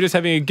 and so you were just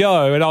having a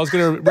go, and I was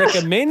going to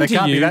recommend to you... There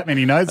can't be that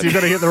many notes. You've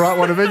got to get the right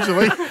one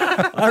eventually.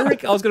 I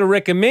was going to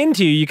recommend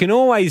to you, you can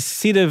always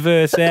sit a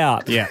verse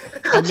out. Yeah.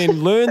 And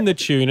then learn the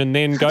tune and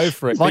then go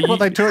for it. Like what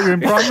they taught you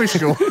in primary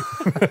school.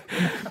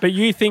 But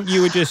you think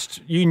you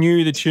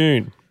knew the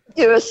tune.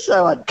 You were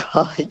so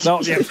unkind.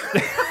 No, yeah.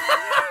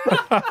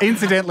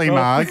 Incidentally,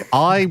 Marg,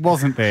 I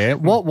wasn't there.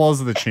 What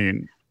was the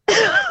tune?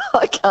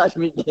 I can't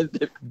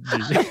remember.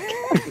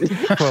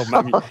 Well,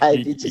 Mum,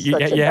 you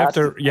have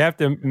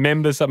to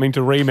remember something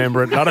to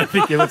remember it. I don't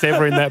think it was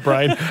ever in that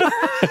brain.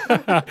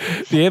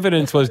 The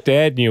evidence was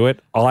Dad knew it,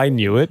 I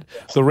knew it,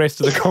 the rest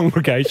of the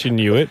congregation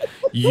knew it,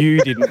 you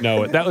didn't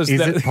know it. Is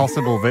it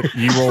possible that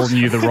you all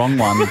knew the wrong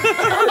one?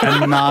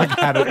 and Marg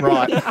had it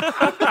right.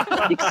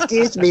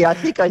 Excuse me, I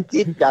think I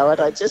did know it.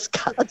 I just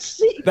can't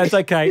see. That's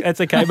okay.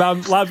 That's okay,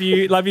 Mum. Love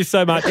you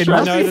so much. And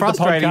must know be that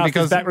frustrating the podcast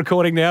because is back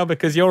recording now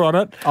because you're on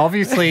it.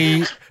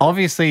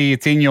 Obviously,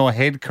 it's in your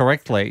head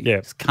correctly.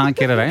 Yeah. Just can't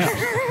get it out.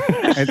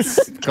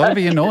 It's got to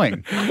be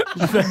annoying.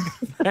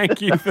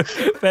 Thank you for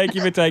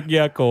taking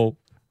our call.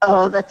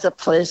 Oh, that's a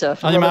pleasure.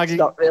 Are you, Well, Margie? it's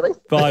not really.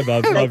 Bye,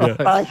 Mum. Love you.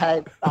 Bye,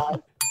 Hayes. Bye.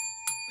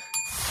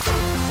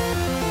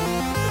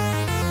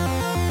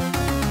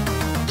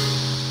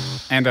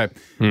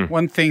 Ando,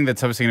 one thing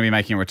that's obviously going to be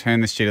making a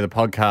return this year to the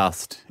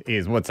podcast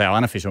is what's our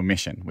unofficial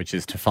mission, which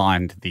is to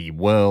find the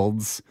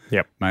world's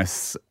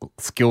most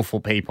skillful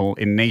people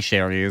in niche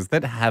areas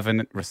that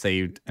haven't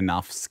received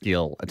enough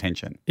skill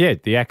attention. Yeah,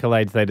 the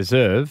accolades they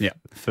deserve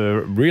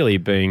for really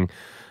being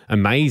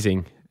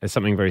amazing at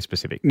something very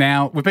specific.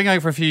 Now, we've been going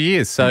for a few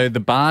years, so the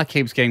bar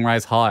keeps getting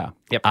raised higher.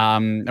 Yep.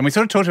 And we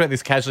sort of talked about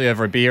this casually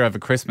over a beer over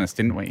Christmas,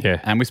 didn't we?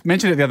 Yeah. And we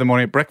mentioned it the other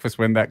morning at breakfast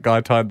when that guy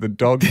tied the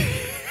dog.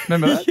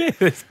 Remember that? Yeah,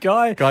 this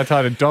guy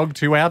tied a dog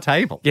to our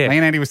table. Yeah. Me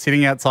and Andy was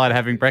sitting outside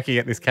having brekkie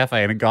at this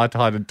cafe and a guy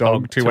tied a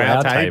dog to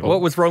our table.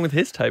 What was wrong with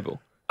his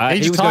table? He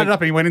just tied it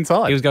up and he went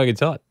inside. He was going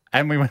inside.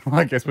 And we went, well,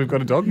 I guess we've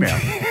got a dog now.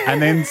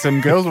 And then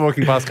some girls were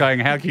walking past going,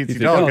 how cute's your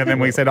dog? And then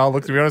we said, oh,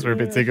 look, to be honest, we're a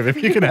bit sick of him.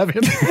 You can have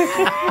him.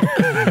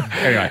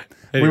 Anyway,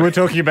 we were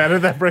talking about it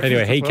at that breakfast.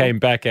 Anyway, he came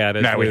back out.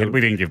 No, we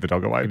didn't give the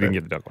dog away. We didn't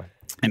give the dog away.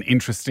 An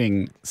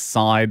interesting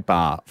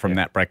sidebar from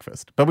that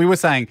breakfast. But we were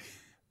saying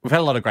we've had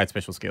a lot of great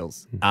special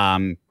skills.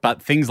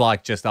 But things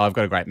like just, I've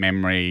got a great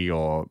memory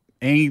or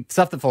any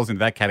stuff that falls into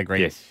that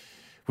category,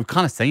 we've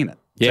kind of seen it.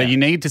 Yeah. So you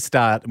need to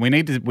start,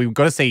 we've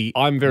got to see.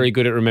 I'm very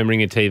good at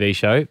remembering a TV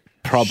show.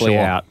 Probably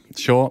out.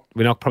 Sure.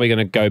 We're not probably going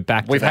to go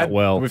back to that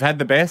well. We've had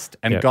the best,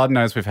 and God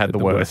knows we've had the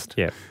worst.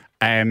 Yeah.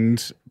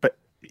 But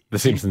the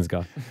Simpsons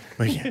guy.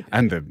 Well, yeah.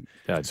 And the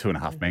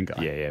 2.5 Men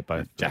guy. Yeah,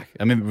 both. Jack.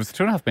 I mean, was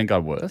the 2.5 Men guy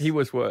worse? He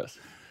was worse.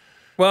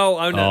 Well,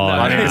 I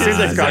mean, the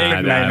Simpsons guy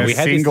couldn't name a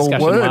single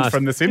word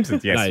from The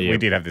Simpsons. Yes, we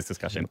did have this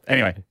discussion.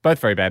 Anyway, both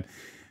very bad.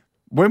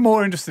 We're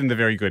more interested in the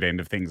very good end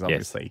of things,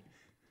 obviously.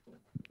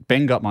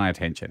 Ben got my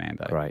attention,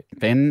 Ando. Right.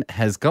 Ben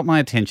has got my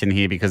attention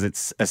here because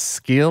it's a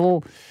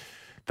skill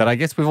that I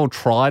guess we've all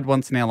tried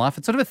once in our life.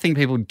 It's sort of a thing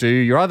people do.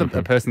 You're either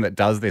a person that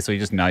does this or you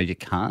just know you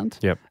can't.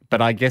 Yep.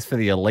 But I guess for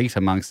the elite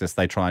amongst us,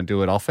 they try and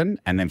do it often.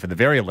 And then for the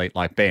very elite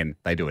like Ben,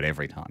 they do it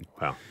every time.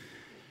 Wow.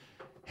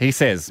 He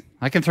says,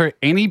 I can throw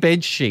any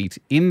bed sheet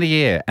in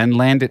the air and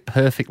land it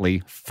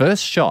perfectly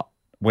first shot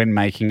when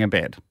making a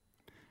bed.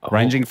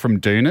 Ranging from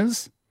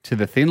doonas to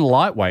the thin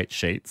lightweight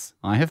sheets,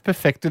 I have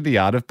perfected the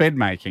art of bed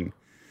making.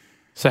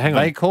 So hang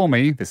on. They call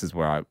me, this is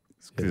where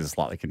this is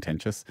slightly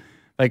contentious,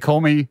 they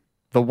call me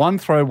the one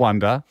throw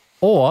wonder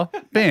or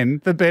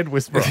Ben the bed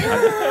whisperer.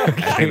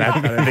 I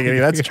don't think any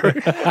of that's true.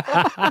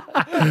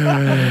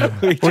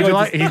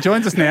 He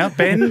joins us now.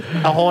 Ben,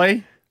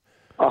 ahoy.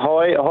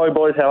 Ahoy,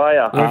 boys. How are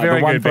you? We're very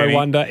the one good, throw Benny.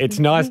 wonder. It's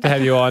nice to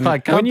have you on. I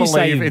can't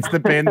believe it's the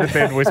Ben the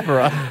bed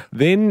whisperer.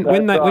 Then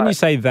when you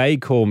say they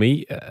call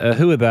me,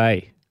 who are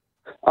they?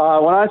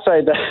 When I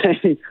say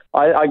they,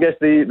 I guess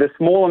the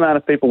small amount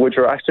of people which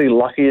are actually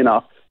lucky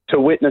enough to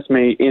witness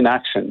me in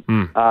action.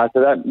 So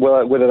that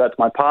whether that's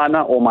my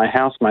partner or my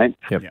housemate,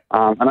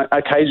 and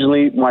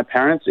occasionally my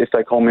parents, if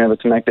they call me over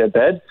to make their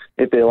bed,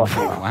 if they're like,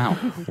 wow.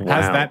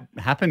 Has that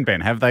happened,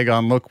 Ben? Have they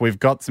gone, look, we've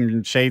got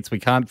some sheets, we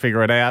can't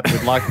figure it out,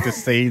 we'd like to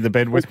see the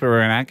bed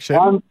whisperer in action?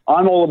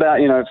 I'm all about,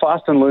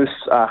 fast and loose,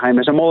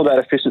 Hamish. I'm all about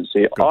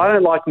efficiency. I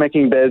don't like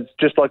making beds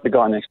just like the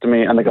guy next to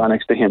me and the guy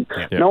next to him.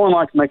 No one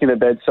likes making their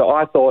bed, so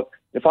I thought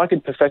if I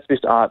could perfect this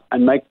art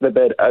and make the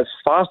bed as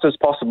fast as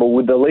possible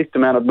with the least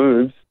amount of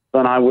moves,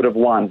 then I would have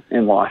won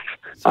in life.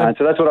 So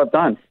that's what I've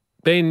done.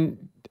 Ben,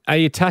 are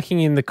you tucking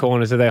in the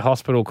corners? Are they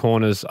hospital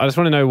corners? I just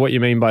want to know what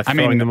you mean by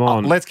throwing them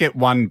on. Let's get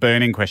one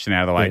burning question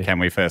out of the way, can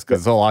we, first?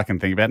 Because it's all I can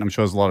think about, and I'm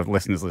sure there's a lot of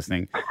listeners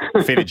listening.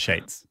 Fitted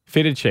sheets.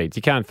 Fitted sheets.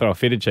 You can't throw a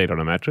fitted sheet on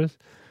a mattress.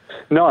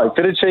 No,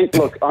 fitted sheet,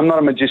 look, I'm not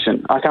a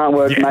magician. I can't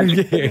work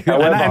magic.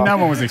 However, and no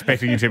one was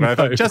expecting you to, but I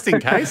thought, just in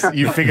case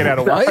you figured out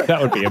a way.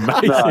 That would be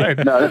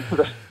amazing. No.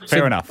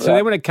 Fair enough. So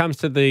then when it comes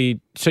to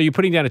so you're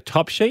putting down a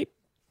top sheet?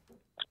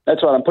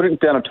 That's right, I'm putting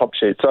down a top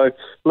sheet. So,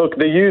 look,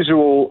 the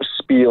usual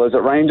spiel is it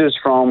ranges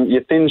from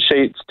your thin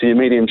sheets to your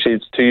medium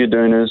sheets to your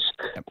doonas.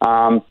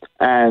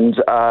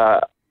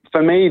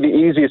 For me, the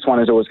easiest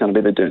one is always going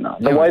to be the doona.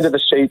 The way that the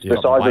sheets, the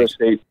size of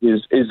the sheet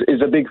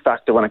is a big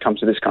factor when it comes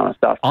to this kind of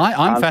stuff.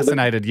 I'm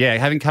fascinated,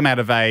 having come out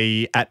of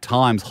at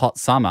times, hot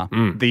summer,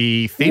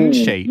 the thin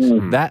sheet,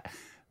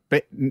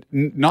 but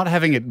not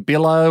having it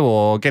billow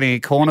or getting a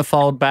corner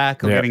fold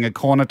back or getting a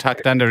corner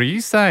tucked under. Are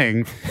you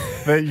saying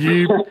that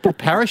you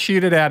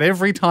parachute it out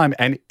every time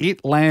and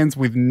it lands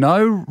with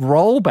no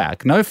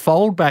rollback, no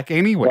fold back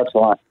anywhere? That's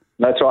right.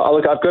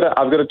 Look, I've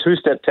got a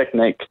two-step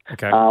technique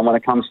when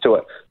it comes to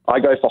it. I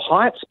go for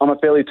height. I'm a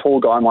fairly tall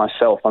guy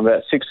myself. I'm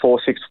about 6'4",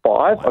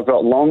 6'5". I've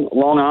got long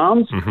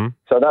arms,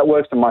 so that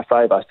works in my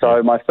favour.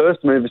 So my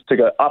first move is to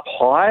go up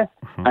high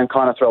and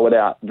kind of throw it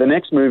out. The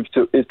next move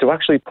is to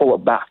actually pull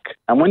it back.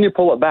 And when you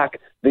pull it back,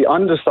 the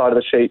underside of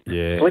the sheet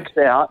flicks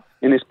out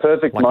in this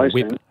perfect like motion.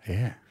 a whip.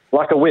 Yeah.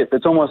 Like a whip.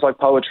 It's almost like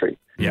poetry.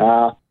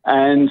 Yeah.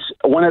 And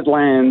when it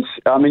lands,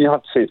 I mean, you'll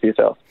have to see it for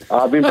yourself.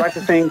 I've been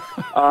practicing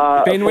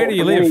Ben, where do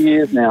you for live? many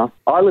years now.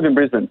 I live in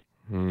Brisbane.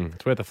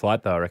 It's worth a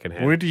flight, though, I reckon.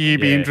 Ham. Would you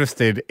be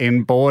interested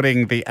in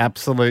boarding the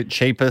absolute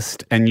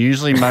cheapest and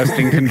usually most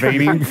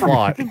inconvenient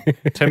flight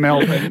to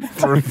Melbourne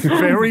for a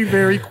very,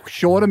 very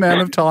short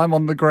amount of time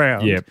on the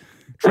ground? Yep.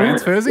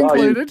 Transfers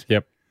included?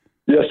 Yep.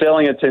 You're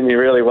selling it to me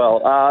really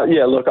well.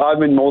 Yeah, look, I've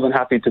been more than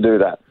happy to do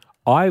that.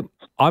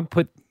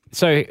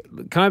 So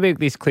can I make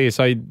this clear?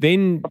 So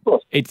then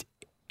it's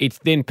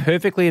then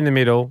perfectly in the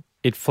middle.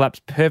 It flaps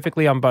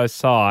perfectly on both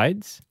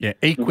sides. Yeah,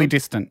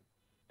 equidistant.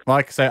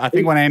 Like, so I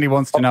think what Andy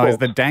wants to know is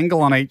the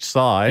dangle on each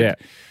side. Yeah.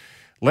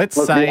 Let's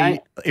say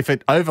if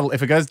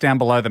it goes down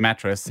below the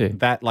mattress,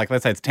 that, like,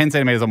 let's say it's 10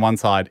 centimetres on one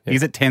side,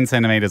 is it 10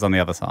 centimetres on the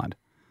other side?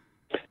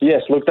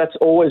 Yes, look, that's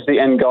always the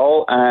end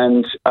goal,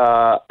 and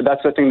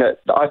that's the thing that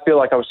I feel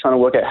like I was trying to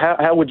work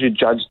out. How would you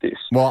judge this?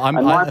 Well, I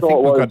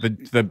think we've got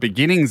the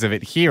beginnings of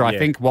it here. I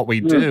think what we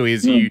do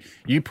is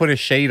you put a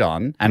sheet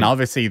on, and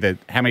obviously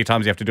how many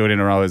times you have to do it in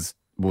a row is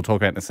we'll talk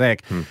about in a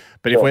sec.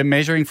 But if we're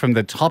measuring from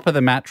the top of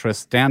the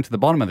mattress down to the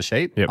bottom of the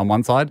sheet on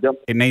one side,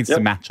 it needs to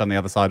match on the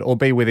other side or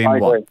be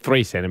within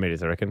 3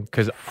 centimetres, I reckon,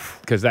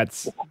 because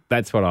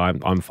that's what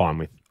I'm fine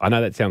with. I know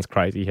that sounds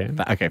crazy here.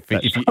 Okay.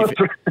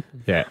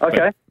 Yeah.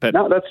 Okay. But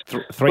no, that's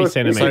 3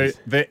 centimetres.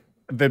 So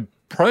the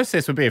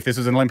process would be, if this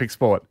was an Olympic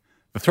sport,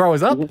 the throw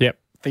is up. Yep.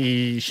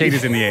 The sheet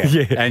is in the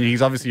air. And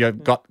he's obviously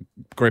got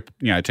grip,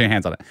 2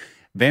 hands on it.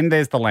 Then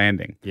there's the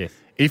landing. Yes.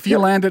 If you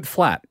land it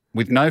flat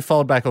with no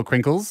fold back or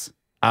crinkles,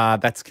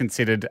 that's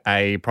considered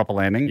a proper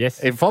landing.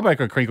 Yes. If fold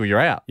back or crinkle, you're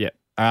out. Yeah.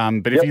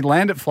 But if you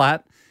land it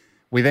flat,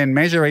 we then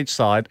measure each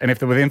side, and if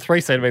they're within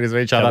 3 centimetres of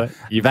each other,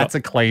 that's a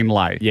clean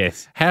lay.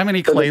 Yes. How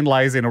many clean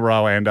lays in a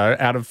row,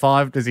 Ando? Out of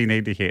 5 does he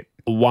need to hit?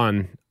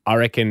 1. I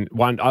reckon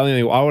 1.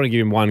 I want to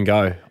give him 1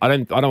 go. I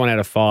don't want out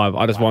of 5.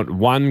 I just want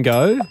 1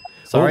 go.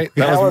 Sorry,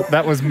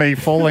 that was me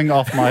falling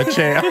off my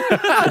chair,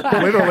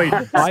 literally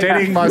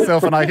steadying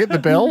myself, and I hit the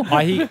bell.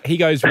 He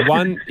goes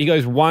 1. He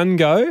goes 1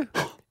 go.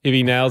 If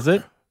he nails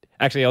it,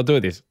 actually, I'll do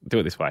it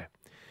this way.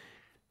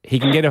 He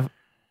can get a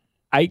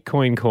 8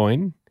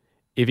 coin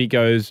if he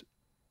goes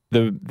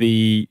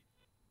the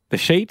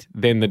sheet,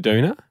 then the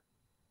doona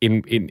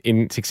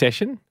in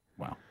succession.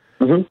 Wow.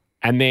 Mm-hmm.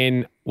 And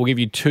then we'll give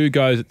you 2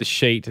 goes at the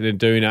sheet and the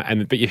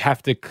doona, but you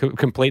have to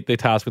complete the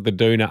task with the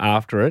doona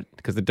after it,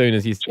 because the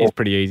doona is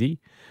pretty easy.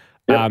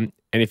 Yep.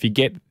 And if you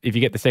get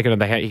the second on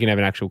the hat, you can have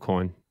an actual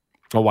coin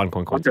or 1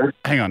 coin. Okay.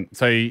 Hang on.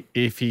 So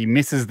if he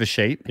misses the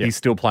sheet, he's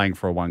still playing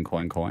for a 1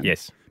 coin.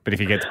 Yes. But if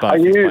he gets both,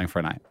 he's playing for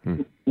an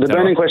 8. The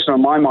burning question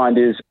on my mind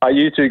is: are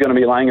you two going to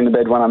be laying in the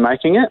bed when I'm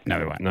making it? No,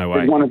 we won't. No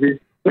way. Is one of you?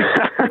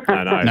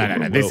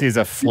 No. This is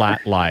a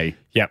flat lay.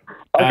 Yep.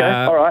 Okay.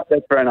 All right.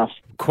 That's fair enough.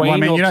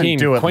 Queen you or don't king?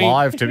 do it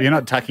live. You're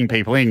not tucking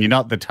people in. You're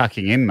not the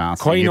tucking in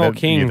master. Queen or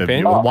king,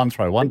 Ben? You're the one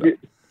throw wonder.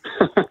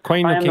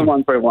 Queen I or am king? the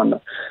one throw wonder.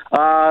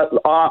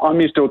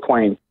 I'm used to a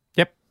queen.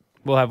 Yep.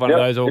 We'll have one of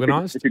those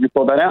organised. If you can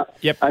sort that out.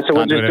 Yep. So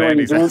we're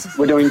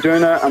doing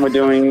doona and we're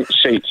doing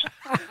sheet.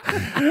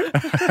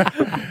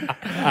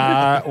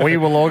 We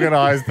will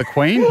organise the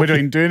queen. We're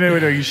doing doona. We're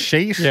doing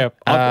sheet. Yep.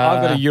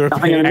 I've got a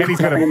European. Andy's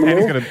got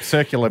a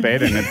circular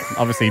bed, and it's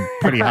obviously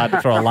pretty hard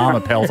to throw a llama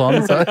pelt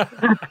on. So,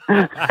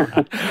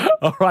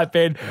 all right,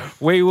 Ben.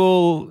 We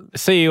will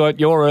see you at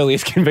your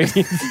earliest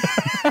convenience.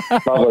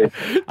 Lovely.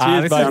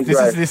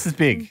 Cheers, this is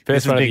big.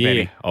 First one of the big,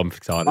 year. I'm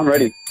excited. I'm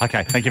ready.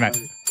 Okay, thank you, mate.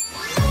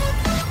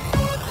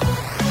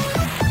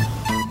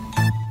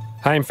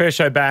 Hey, first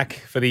show back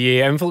for the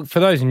year. And for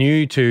those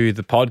new to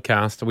the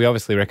podcast, we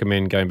obviously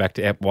recommend going back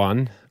to Ep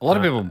 1. A lot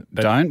of people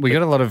don't. We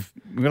got a lot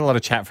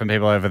of chat from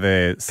people over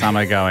the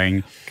summer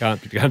going,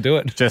 can't do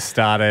it. Just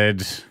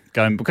started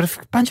going. We've got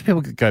a bunch of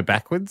people that go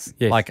backwards,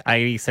 like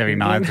 80,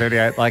 79,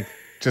 38. Like,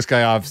 just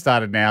go, I've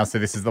started now, so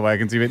this is the way I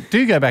can do it.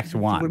 Do go back to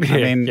 1. I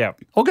mean,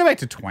 or go back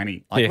to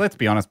 20. Like, let's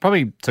be honest,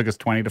 probably took us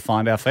 20 to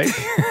find our feet.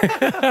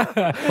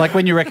 Like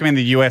when you recommend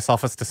the US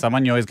Office to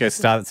someone, you always go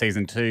start at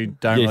season 2.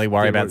 Don't really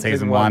worry about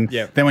season 1.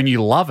 Yep. Then when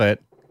you love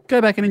it,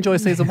 go back and enjoy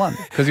season 1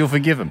 because you'll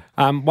forgive them.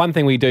 One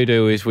thing we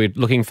do is we're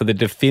looking for the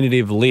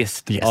definitive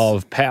list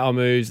of power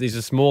moves. These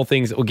are small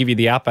things that will give you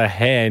the upper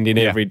hand in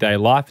everyday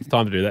life. It's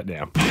time to do that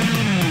now.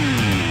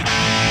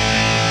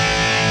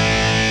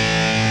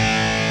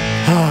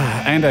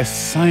 And there's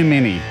so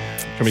many.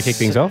 Can we kick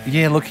things off?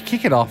 Yeah, look,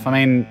 kick it off.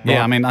 I mean,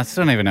 I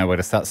still don't even know where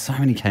to start. So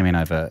many came in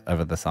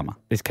over the summer.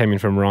 This came in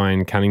from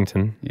Ryan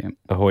Cunnington. Yeah.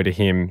 Ahoy to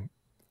him.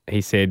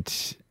 He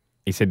said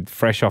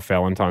fresh off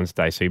Valentine's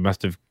Day, so he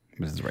must have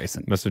This is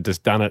recent. Must have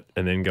just done it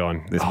and then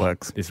gone, This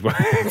works. This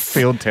works.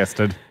 Field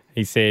tested.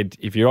 He said,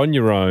 if you're on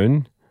your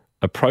own,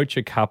 approach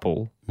a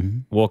couple,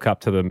 walk up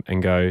to them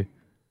and go,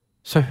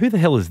 so who the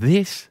hell is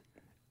this?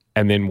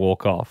 And then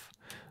walk off.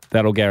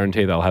 That'll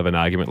guarantee they'll have an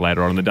argument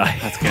later on in the day.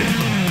 That's good.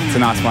 It's a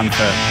nice one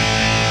for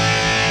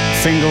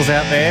singles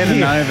out there to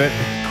know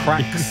that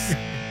cracks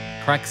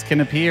Cracks can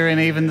appear in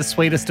even the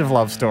sweetest of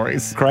love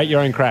stories. Create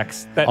your own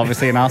cracks.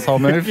 Obviously an asshole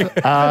move.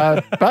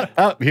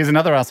 But here's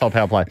another asshole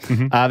power play.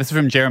 This is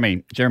from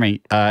Jeremy.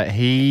 Jeremy,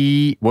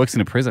 he works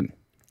in a prison.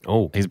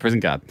 Oh, he's a prison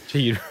guard.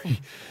 Gee,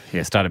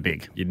 started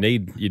big. You'd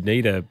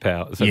need a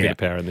power, bit of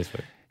power in this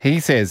one. He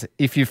says,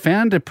 if you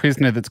found a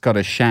prisoner that's got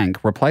a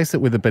shank, replace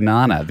it with a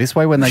banana. This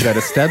way, when they go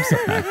to stab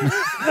someone,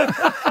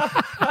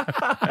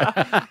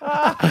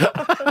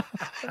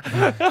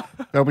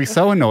 they'll be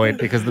so annoyed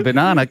because the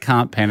banana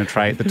can't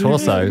penetrate the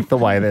torso the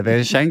way that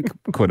their shank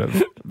could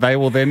have. They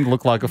will then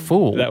look like a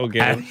fool. That will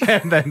get them.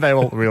 And then they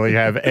will really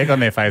have egg on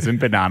their face and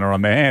banana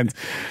on their hands.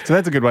 So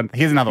that's a good one.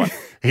 Here's another one.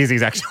 Here's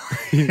his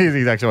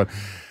actual one.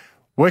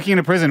 Working in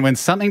a prison, when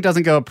something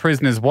doesn't go a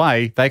prisoner's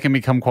way, they can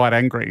become quite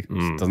angry.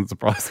 Doesn't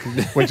surprise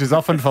me. Which is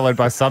often followed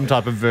by some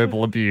type of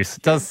verbal abuse.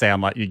 It does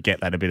sound like you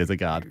get that a bit as a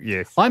guard.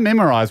 Yes. I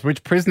memorise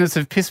which prisoners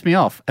have pissed me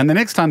off, and the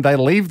next time they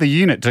leave the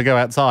unit to go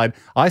outside,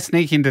 I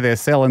sneak into their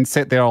cell and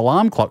set their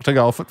alarm clock to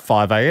go off at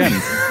 5 a.m.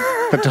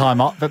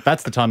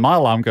 That's the time my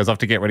alarm goes off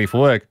to get ready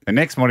for work. The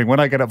next morning when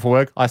I get up for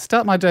work, I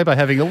start my day by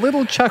having a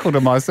little chuckle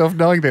to myself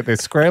knowing that they're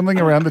scrambling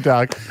around the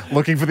dark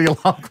looking for the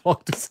alarm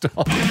clock to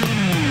stop.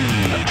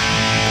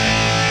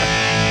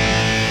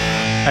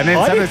 And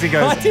then sometimes he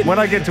goes, when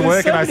I get to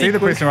work and I see the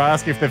prisoner, I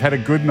ask if they've had a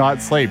good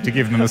night's sleep to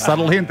give them a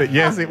subtle hint that,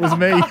 yes, it was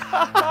me.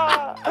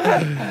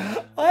 I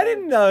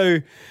didn't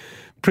know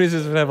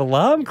prisoners would have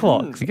alarm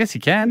clocks. I guess you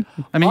can.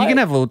 I mean, you can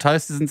have little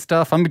toasters and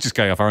stuff. I'm just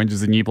going off Orange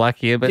is the New Black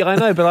here. But yeah, I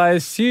know, but I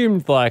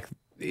assumed,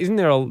 isn't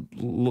there a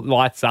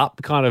lights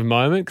up kind of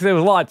moment? Because there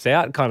was lights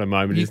out kind of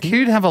moment. You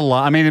could have a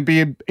light. I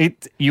mean,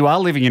 you are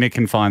living in a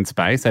confined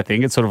space, I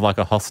think. It's sort of like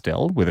a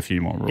hostel with a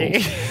few more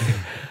rules.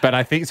 But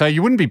I think, so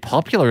you wouldn't be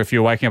popular if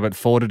you were waking up at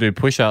 4 to do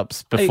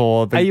push-ups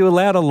before Are you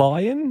allowed a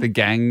lie-in? The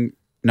gang.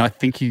 No, I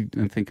think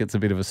it's a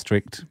bit of a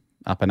strict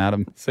up and at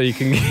 'em. So you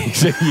can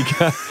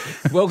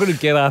welcome to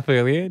get up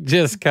earlier,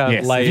 just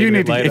can't lay in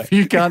later. If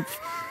you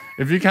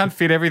can't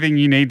fit everything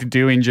you need to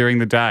do in during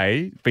the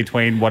day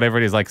between whatever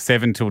it is, like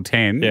 7 till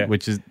 10,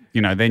 which is,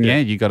 then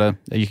you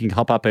can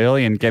hop up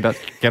early and get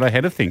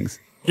ahead of things.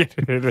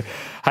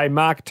 Hey,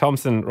 Mark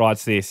Thompson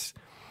writes this.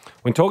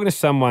 When talking to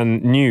someone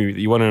new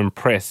that you want to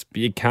impress, but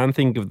you can't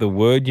think of the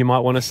word you might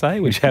want to say,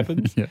 which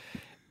happens,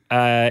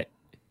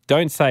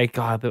 don't say,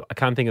 God, I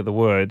can't think of the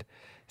word.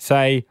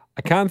 Say,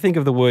 I can't think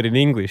of the word in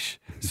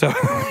English. So, so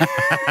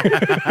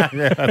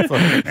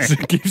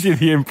it gives you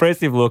the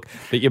impressive look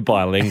that you're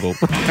bilingual.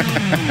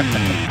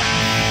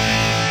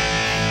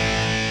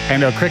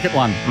 And a cricket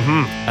one.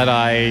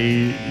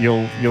 And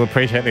you'll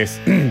appreciate this.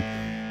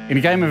 In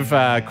a game of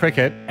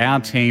cricket, our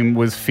team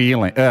was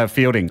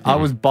fielding. I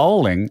was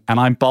bowling and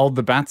I bowled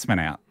the batsman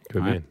out.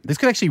 Good man. This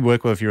could actually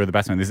work well if you were the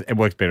batsman. It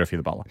works better if you're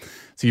the bowler.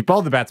 So you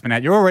bowled the batsman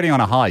out. You're already on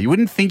a high. You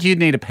wouldn't think you'd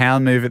need a power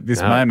move at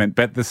this moment,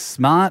 but the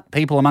smart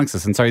people amongst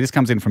us, and sorry, this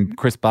comes in from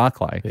Chris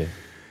Barclay,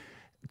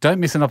 don't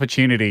miss an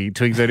opportunity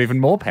to exert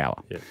even more power.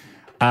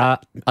 I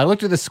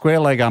looked at the square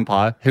leg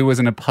umpire, who was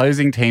an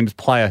opposing team's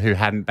player who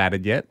hadn't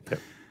batted yet,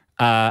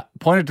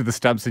 pointed to the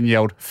stumps and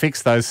yelled,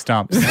 "Fix those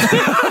stumps." He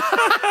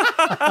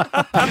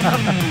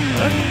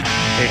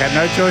had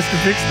no choice to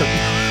fix them.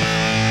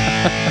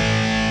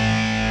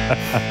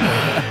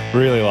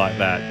 Really like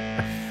that.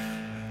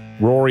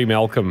 Rory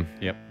Malcolm.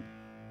 Yep.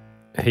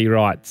 He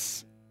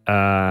writes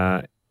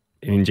an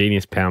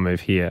ingenious power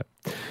move here.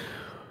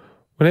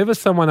 Whenever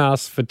someone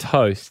asks for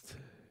toast,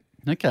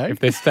 if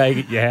they're staying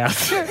at your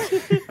house,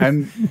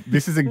 and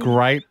this is a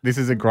great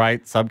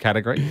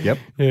subcategory. Yep.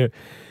 Yeah.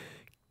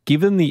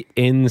 Give them the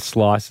end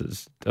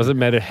slices. Doesn't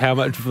matter how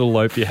much of the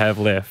loaf you have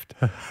left.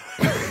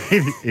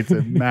 It's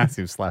a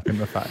massive slap in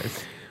the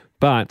face.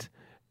 But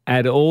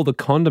add all the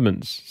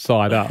condiments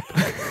side up.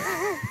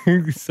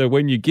 So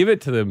when you give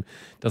it to them,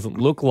 it doesn't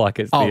look like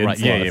it's the end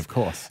slice. Yeah, of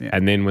course. Yeah.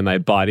 And then when they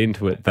bite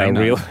into it, they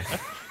realize.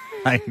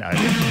 They know.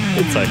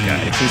 It's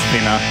okay. It's just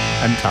thinner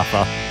and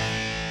tougher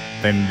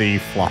than the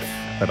fluff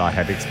that I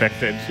had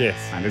expected. Yes.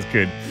 And it's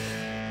good.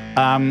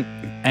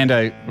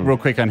 Ando, real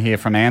quick on here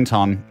from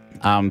Anton.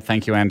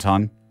 Thank you,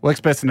 Anton. Works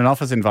best in an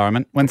office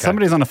environment. When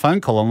somebody's on a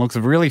phone call and looks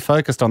really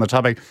focused on the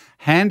topic,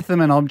 hand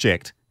them an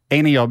object,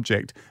 any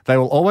object. They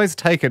will always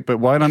take it but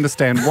won't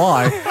understand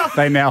why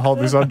they now hold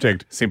this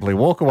object. Simply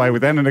walk away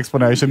without an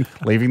explanation,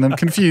 leaving them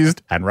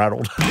confused and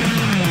rattled.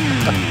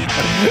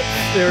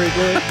 Very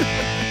good.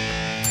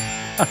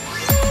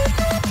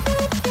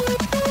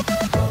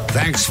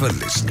 Thanks for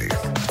listening.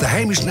 The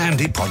Hamish and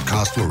Andy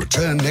podcast will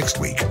return next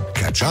week.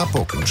 Catch up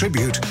or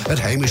contribute at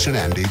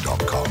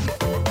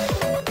hamishandandy.com.